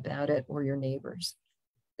town about it or your neighbors.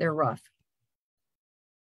 They're rough.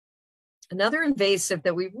 Another invasive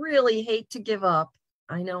that we really hate to give up,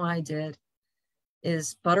 I know I did,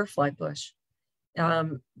 is butterfly bush.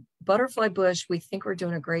 Butterfly bush, we think we're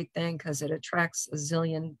doing a great thing because it attracts a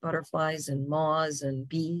zillion butterflies and moths and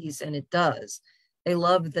bees, and it does. They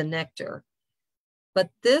love the nectar. But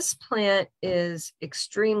this plant is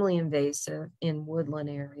extremely invasive in woodland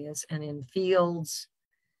areas and in fields,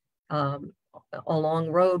 along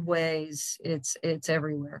roadways. It's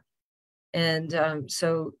everywhere. And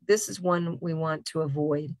so this is one we want to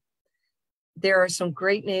avoid. There are some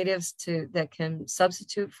great natives that can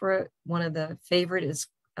substitute for it. One of the favorite is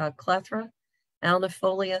Clethra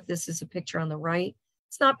alnifolia. This is a picture on the right.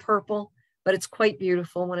 It's not purple, but it's quite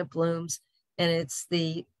beautiful when it blooms. And it's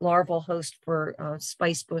the larval host for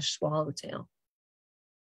spice bush swallowtail.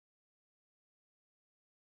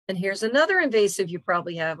 And here's another invasive you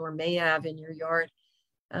probably have or may have in your yard,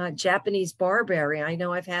 Japanese barberry. I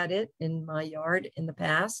know I've had it in my yard in the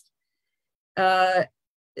past.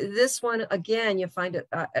 This one, again, you find it,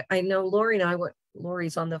 I know Lori and I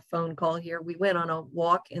Lori's on the phone call here. We went on a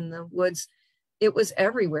walk in the woods. It was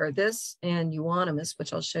everywhere, this and euonymus,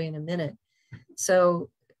 which I'll show you in a minute. So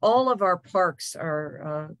all of our parks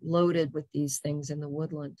are loaded with these things in the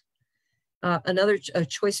woodland. Another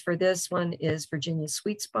choice for this one is Virginia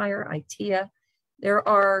sweetspire, Itea. There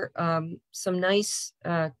are some nice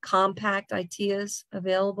compact Iteas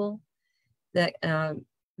available that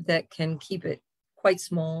can keep it quite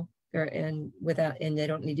small and they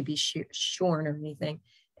don't need to be shorn or anything.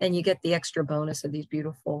 And you get the extra bonus of these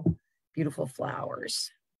beautiful, beautiful flowers.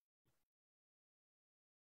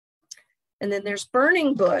 And then there's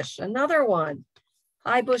burning bush, another one.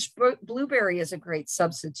 High bush blueberry is a great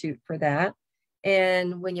substitute for that.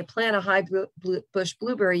 And when you plant a high bush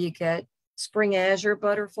blueberry, you get spring azure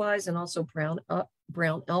butterflies and also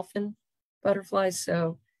brown elfin butterflies.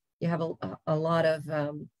 So you have a lot of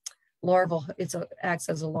larval, acts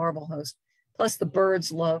as a larval host. Plus the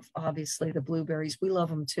birds love, obviously, the blueberries. We love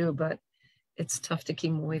them too, but it's tough to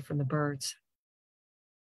keep them away from the birds.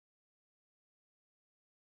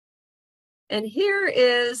 And here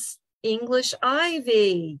is English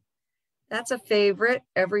ivy. That's a favorite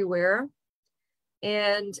everywhere.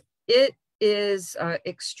 And it is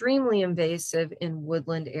extremely invasive in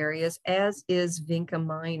woodland areas, as is Vinca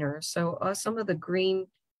minor. So some of the green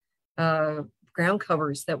ground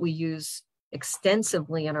covers that we use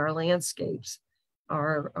extensively in our landscapes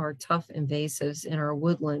are tough invasives in our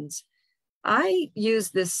woodlands. I use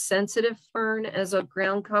this sensitive fern as a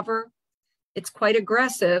ground cover. It's quite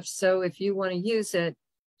aggressive, so if you want to use it,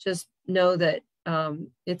 just know that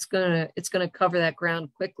it's gonna cover that ground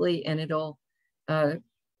quickly, and it'll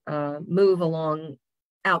move along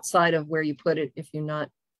outside of where you put it if you're not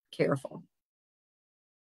careful.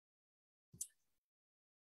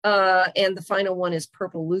 And the final one is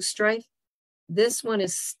purple loosestrife. This one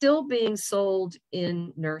is still being sold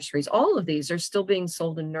in nurseries. All of these are still being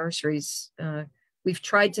sold in nurseries. We've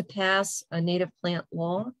tried to pass a native plant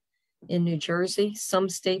law in New Jersey. Some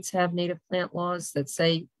states have native plant laws that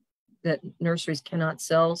say that nurseries cannot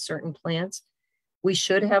sell certain plants. We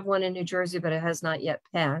should have one in New Jersey, but it has not yet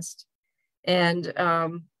passed. And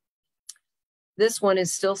this one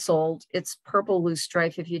is still sold. It's purple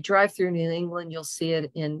loosestrife. If you drive through New England, you'll see it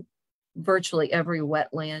in virtually every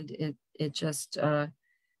wetland. It just,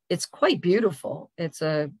 it's quite beautiful. It's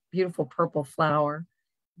a beautiful purple flower,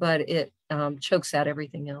 but it chokes out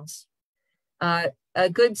everything else. A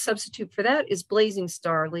good substitute for that is blazing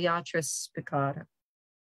star, Liatris spicata.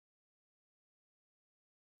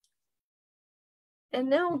 And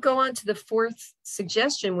now we'll go on to the fourth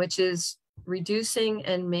suggestion, which is reducing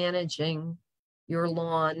and managing your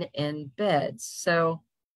lawn and beds. So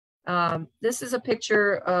this is a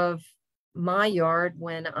picture of my yard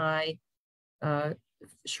when I,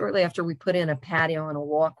 shortly after we put in a patio and a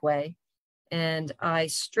walkway, and I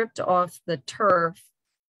stripped off the turf,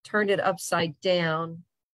 turned it upside down,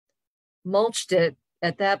 mulched it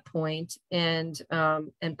at that point, and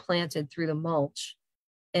planted through the mulch.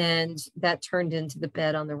 And that turned into the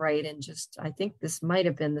bed on the right. And just, I think this might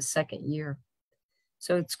have been the second year.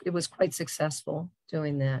 So it was quite successful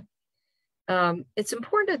doing that. It's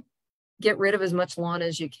important to get rid of as much lawn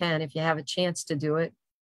as you can if you have a chance to do it,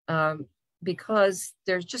 because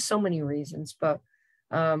there's just so many reasons. But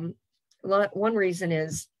one reason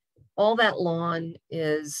is all that lawn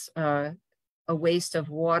is a waste of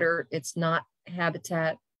water. It's not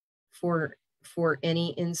habitat for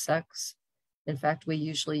any insects. In fact, we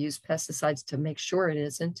usually use pesticides to make sure it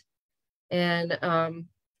isn't. And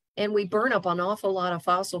we burn up an awful lot of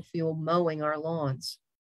fossil fuel mowing our lawns.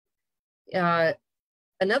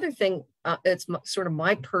 Another thing, it's sort of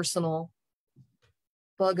my personal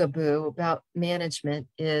bugaboo about management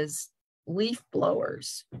is leaf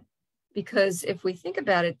blowers. Because if we think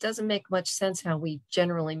about it, it doesn't make much sense how we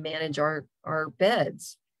generally manage our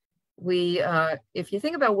beds. If you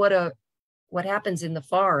think about what happens in the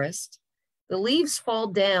forest, the leaves fall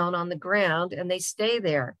down on the ground and they stay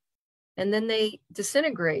there, and then they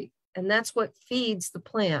disintegrate. And that's what feeds the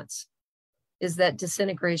plants, is that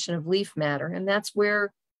disintegration of leaf matter. And that's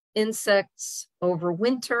where insects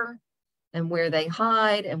overwinter and where they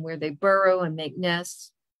hide and where they burrow and make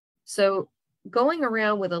nests. So going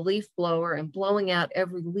around with a leaf blower and blowing out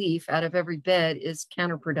every leaf out of every bed is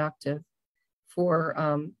counterproductive for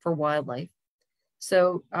wildlife.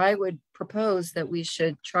 So I would propose that we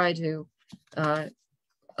should try to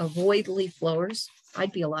avoid leaf blowers.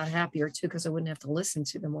 I'd be a lot happier too, because I wouldn't have to listen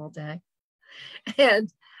to them all day. And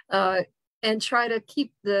try to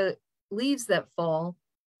keep the leaves that fall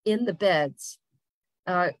in the beds.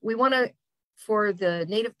 We want to, for the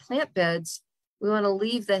native plant beds, we want to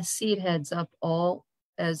leave the seed heads up all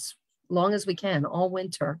as long as we can, all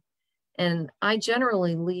winter. And I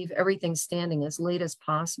generally leave everything standing as late as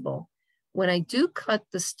possible. When I do cut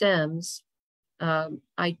the stems,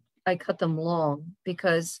 I cut them long,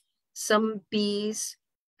 because some bees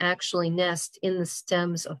actually nest in the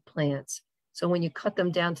stems of plants. So when you cut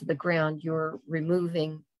them down to the ground, you're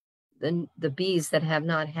removing the bees that have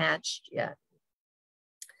not hatched yet.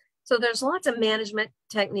 So there's lots of management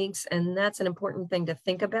techniques, and that's an important thing to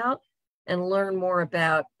think about and learn more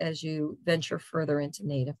about as you venture further into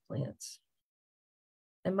native plants.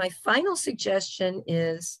 And my final suggestion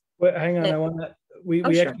is— Wait, hang on, I want to— we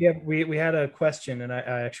sure. actually had a question, and I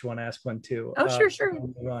actually want to ask one too. Oh, sure.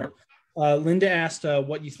 Linda asked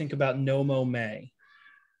what you think about no mow May.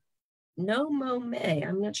 No mow May.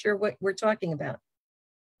 I'm not sure what we're talking about.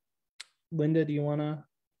 Linda, do you want to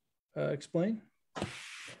explain?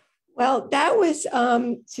 Well, that was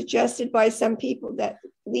suggested by some people, that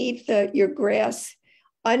leave your grass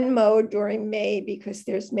unmowed during May because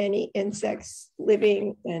there's many insects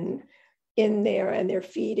living in there, and they're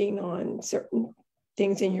feeding on certain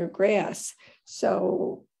things in your grass.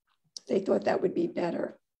 So they thought that would be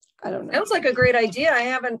better. I don't know. Sounds like a great idea. I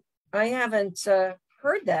haven't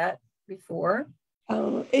heard that before.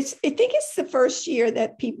 I think it's the first year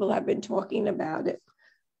that people have been talking about it.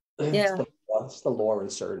 Yeah. It's the law in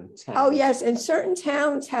certain towns. Oh, yes. And certain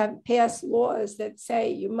towns have passed laws that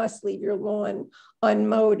say you must leave your lawn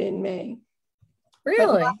unmowed in May.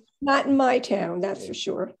 Really? Not in my town, that's for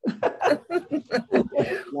sure.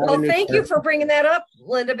 Well, thank you for bringing that up,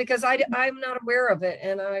 Linda, because I'm not aware of it,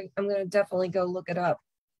 and I'm going to definitely go look it up.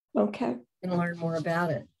 Okay. And learn more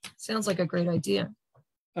about it. Sounds like a great idea.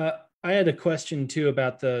 I had a question too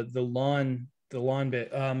about the lawn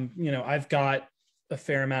bit. I've got a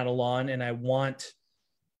fair amount of lawn, and I want,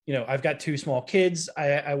 I've got two small kids.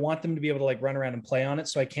 I want them to be able to like run around and play on it.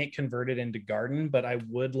 So I can't convert it into garden, but I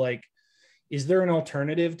would like, is there an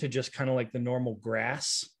alternative to just kind of like the normal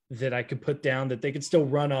grass that I could put down that they could still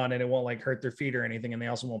run on and it won't like hurt their feet or anything? And they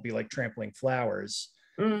also won't be like trampling flowers.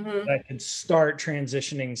 Mm-hmm. I could start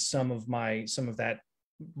transitioning some of that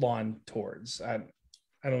lawn towards. I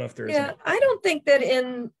don't know if there is. Yeah, I don't think that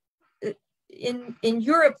in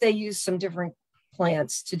Europe they use some different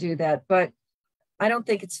plants to do that, but I don't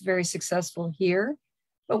think it's very successful here.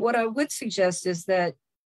 But what I would suggest is that,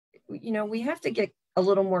 we have to get a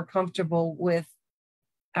little more comfortable with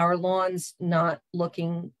our lawns not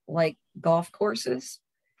looking like golf courses.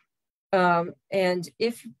 And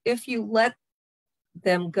if you let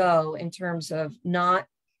them go in terms of not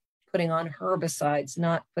putting on herbicides,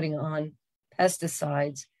 not putting on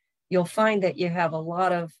pesticides, you'll find that you have a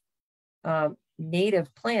lot of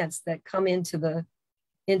native plants that come into the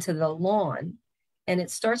lawn, and it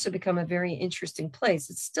starts to become a very interesting place.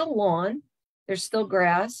 It's still lawn, there's still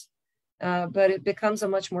grass, but it becomes a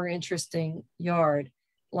much more interesting yard.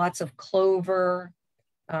 Lots of clover.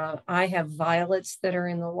 I have violets that are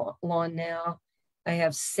in the lawn now. I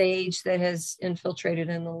have sage that has infiltrated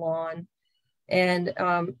in the lawn, and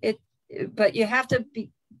but you have to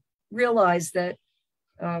realize that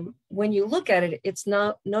when you look at it, it's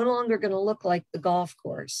no longer going to look like the golf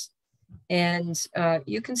course, and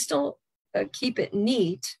you can still keep it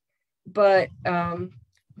neat, but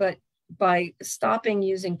by stopping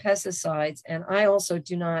using pesticides, and I also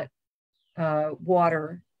do not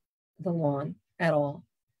water the lawn at all,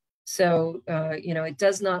 so it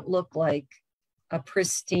does not look like a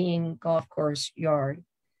pristine golf course yard,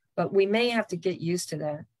 but we may have to get used to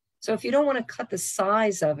that. So if you don't want to cut the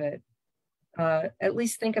size of it, at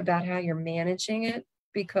least think about how you're managing it,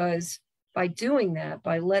 because by doing that,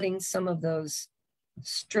 by letting some of those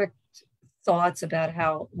strict thoughts about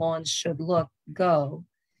how lawns should look go,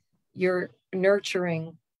 you're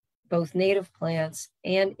nurturing both native plants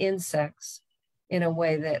and insects in a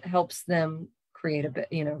way that helps them create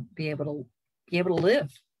be able to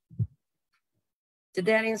live. Did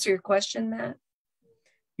that answer your question, Matt?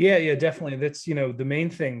 Yeah, definitely. That's, the main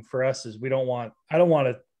thing for us is I don't want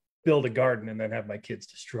to build a garden and then have my kids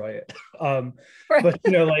destroy it. Right. But,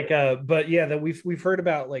 but yeah, that we've heard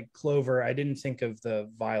about like clover. I didn't think of the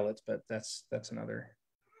violets, but that's another.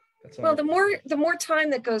 Well, the more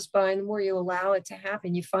time that goes by and the more you allow it to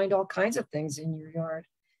happen, you find all kinds of things in your yard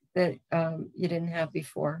that you didn't have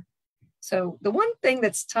before. So the one thing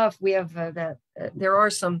that's tough, we have there are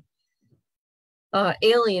some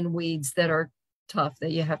alien weeds that are tough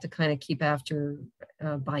that you have to kind of keep after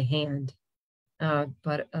by hand.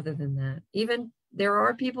 But other than that, even there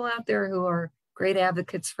are people out there who are great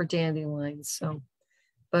advocates for dandelions. So,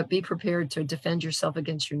 but be prepared to defend yourself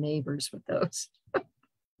against your neighbors with those.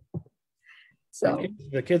 So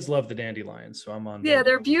the kids love the dandelions, so I'm on. Yeah,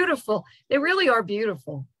 they're beautiful. They really are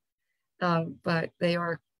beautiful, but they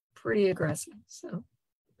are pretty aggressive. So,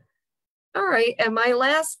 all right. And my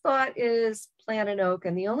last thought is plant an oak.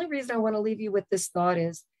 And the only reason I want to leave you with this thought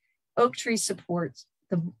is oak tree supports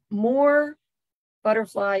the more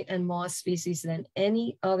butterfly and moth species than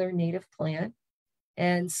any other native plant.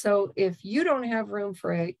 And so if you don't have room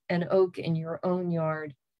for an oak in your own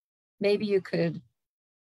yard, maybe you could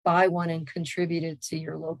buy one and contribute it to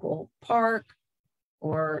your local park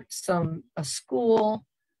or a school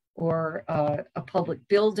or a public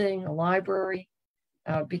building, a library,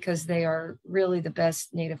 because they are really the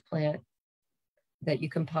best native plant that you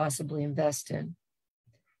can possibly invest in.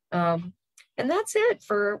 And that's it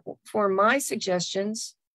for my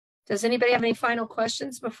suggestions. Does anybody have any final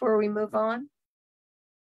questions before we move on?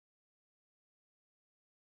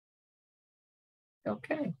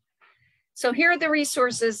 Okay. So here are the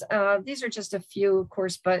resources. These are just a few, of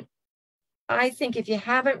course, but I think if you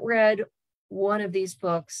haven't read one of these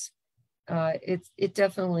books, it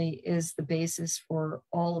definitely is the basis for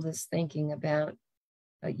all of this thinking about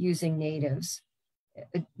using natives.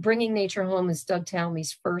 Bringing Nature Home is Doug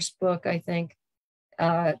Talmey's first book, I think.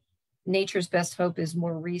 Nature's Best Hope is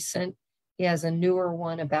more recent. He has a newer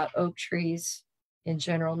one about oak trees in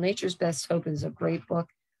general. Nature's Best Hope is a great book.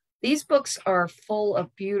 These books are full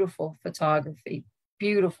of beautiful photography,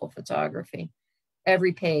 beautiful photography.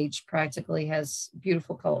 Every page practically has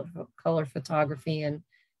beautiful color photography and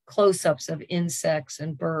close-ups of insects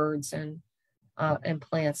and birds and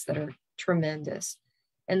plants that are tremendous.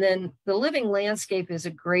 And then The Living Landscape is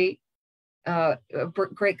a great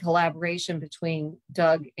collaboration between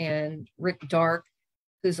Doug and Rick Dark,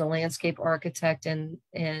 who's a landscape architect, and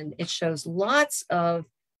it shows lots of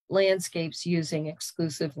landscapes using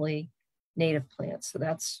exclusively native plants. So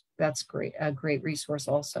that's great, a great resource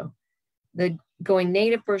also. The Going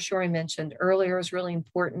Native brochure I mentioned earlier is really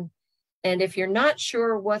important. And if you're not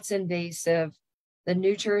sure what's invasive, the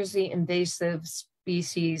New Jersey Invasive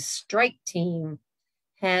Species Strike Team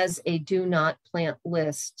has a do not plant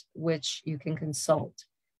list, which you can consult.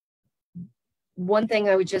 One thing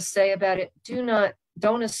I would just say about it,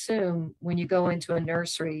 don't assume when you go into a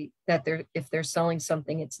nursery that if they're selling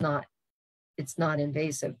something, it's not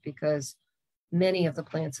invasive, because many of the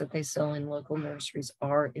plants that they sell in local nurseries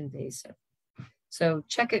are invasive. So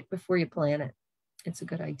check it before you plant it. It's a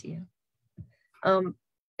good idea. And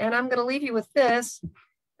I'm going to leave you with this.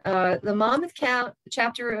 The Monmouth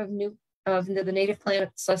Chapter of the Native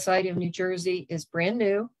Plant Society of New Jersey is brand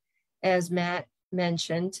new, as Matt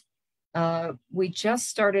mentioned. We just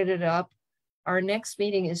started it up. Our next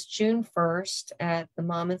meeting is June 1st at the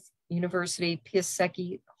Monmouth University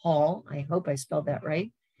Piasecki Hall. I hope I spelled that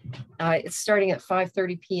right. It's starting at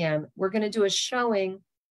 5:30 p.m. We're going to do a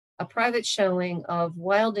private showing of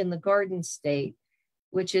Wild in the Garden State,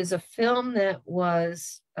 which is a film that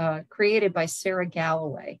was created by Sarah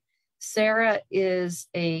Galloway. Sarah is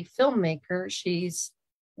a filmmaker. She's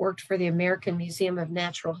worked for the American Museum of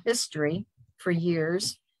Natural History for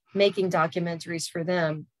years, making documentaries for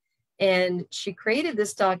them. And she created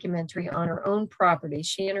this documentary on her own property.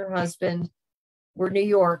 She and her husband were New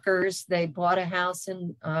Yorkers. They bought a house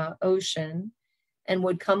in Ocean and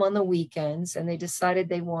would come on the weekends. And they decided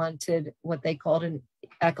they wanted what they called an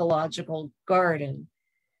ecological garden.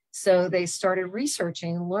 So they started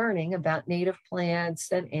researching and learning about native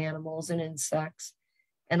plants and animals and insects.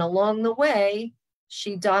 And along the way,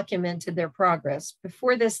 she documented their progress.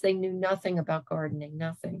 Before this, they knew nothing about gardening,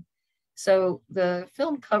 nothing. So the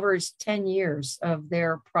film covers 10 years of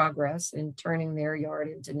their progress in turning their yard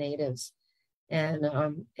into natives. And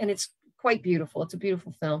it's quite beautiful. It's a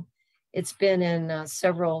beautiful film. It's been in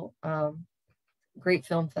several great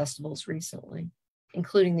film festivals recently,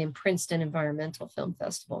 including the Princeton Environmental Film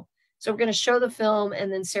Festival. So we're going to show the film,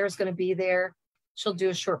 and then Sarah's going to be there. She'll do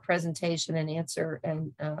a short presentation and answer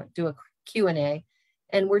and do a Q&A.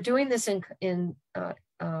 And we're doing this in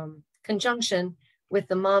conjunction with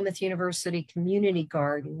the Monmouth University Community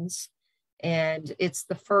Gardens. And it's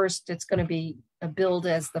going to be billed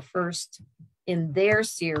as the first in their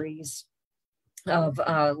series of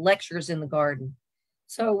lectures in the garden.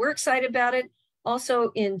 So we're excited about it.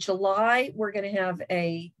 Also in July, we're going to have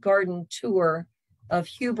a garden tour of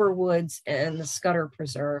Huber Woods and the Scudder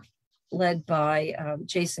Preserve, led by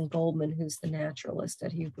Jason Goldman, who's the naturalist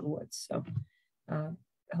at Huber Woods. So I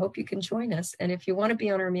hope you can join us. And if you want to be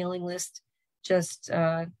on our mailing list, just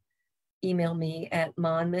email me at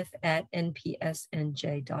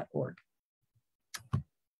monmouth@npsnj.org.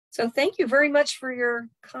 So thank you very much for your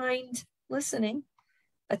kind listening,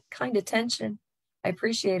 kind attention. I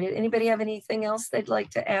appreciate it. Anybody have anything else they'd like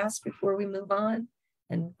to ask before we move on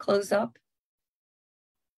and close up?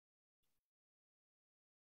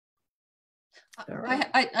 All right.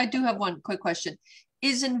 I do have one quick question.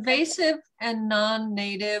 Is invasive and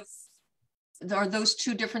non-native, are those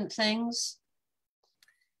two different things?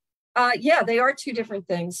 Yeah, they are two different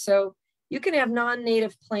things. So you can have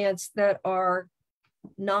non-native plants that are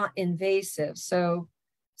not invasive. So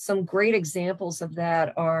some great examples of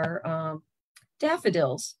that are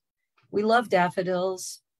daffodils. We love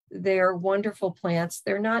daffodils. They're wonderful plants.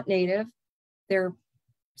 They're not native. They're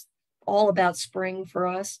all about spring for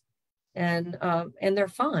us. And they're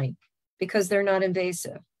fine because they're not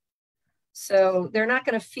invasive. So they're not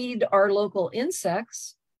going to feed our local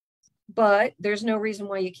insects, but there's no reason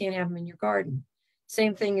why you can't have them in your garden.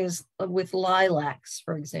 Same thing is with lilacs,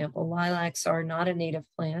 for example. Lilacs are not a native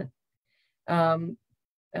plant, but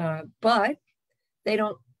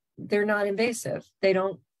they're not invasive. They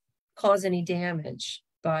don't cause any damage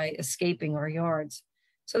by escaping our yards.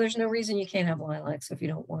 So there's no reason you can't have lilacs if you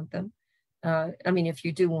don't want them. If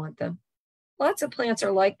you do want them. Lots of plants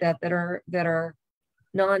are like that are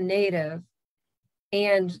non-native,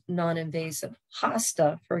 and non-invasive.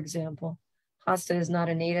 Hosta, for example. Hosta is not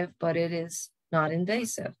a native, but it is not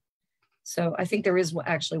invasive. So I think there is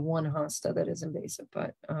actually one hosta that is invasive,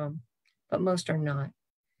 but most are not.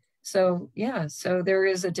 So yeah, so there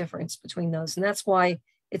is a difference between those. And that's why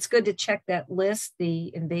it's good to check that list,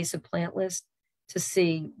 the invasive plant list, to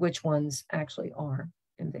see which ones actually are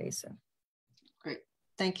invasive. Great,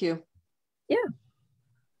 thank you. Yeah.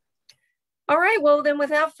 All right, well then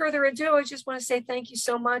without further ado, I just want to say thank you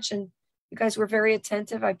so much. And you guys were very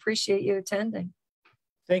attentive. I appreciate you attending.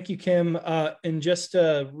 Thank you, Kim. And just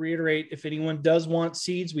to reiterate, if anyone does want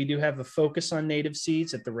seeds, we do have a focus on native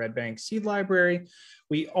seeds at the Red Bank Seed Library.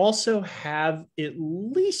 We also have at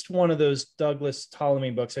least one of those Douglas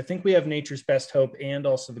Ptolemy books. I think we have Nature's Best Hope and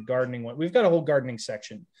also the gardening one. We've got a whole gardening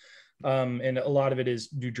section, and a lot of it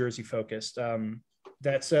is New Jersey focused.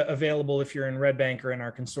 That's available if you're in Red Bank or in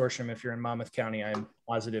our consortium. If you're in Monmouth County, I'm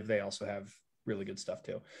positive they also have really good stuff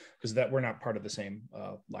too, because that we're not part of the same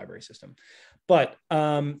library system. But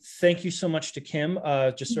thank you so much to Kim.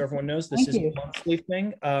 Just so everyone knows, this is a monthly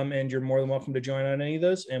thing, and you're more than welcome to join on any of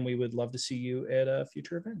those, and we would love to see you at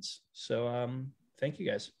future events. So thank you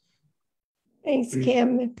guys. Thanks,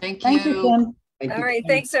 Kim. Thank you, Kim. Thank All you, right, Kim.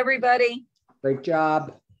 thanks everybody. Great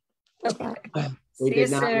job. Okay. We See did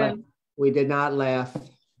you not laugh. soon. We did not laugh.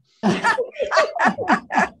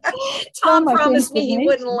 Tom promised me he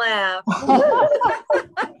wouldn't laugh.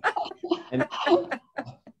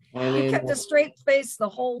 And He kept a straight face the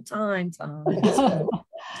whole time, Tom.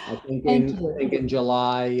 I think in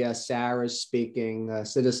July, Sarah's speaking,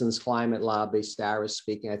 Citizens Climate Lobby, Sarah's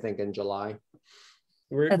speaking, I think in July.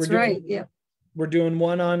 That's right, yeah. We're doing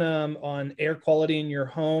one on air quality in your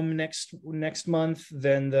home next month,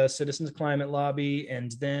 then the Citizens Climate Lobby,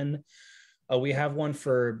 and then we have one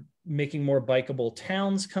for making more bikeable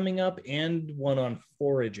towns coming up, and one on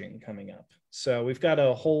foraging coming up. So we've got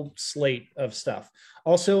a whole slate of stuff.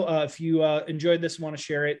 Also, if you enjoyed this, want to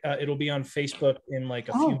share it, it'll be on Facebook in like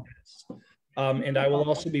a few minutes. And I will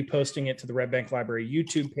also be posting it to the Red Bank Library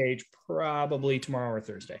YouTube page probably tomorrow or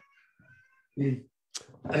Thursday.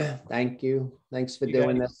 Thank you. Thanks for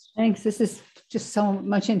doing this. Thanks. This is just so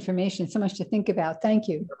much information, so much to think about. Thank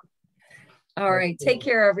you. All right. Take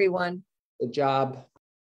care, everyone. Good job.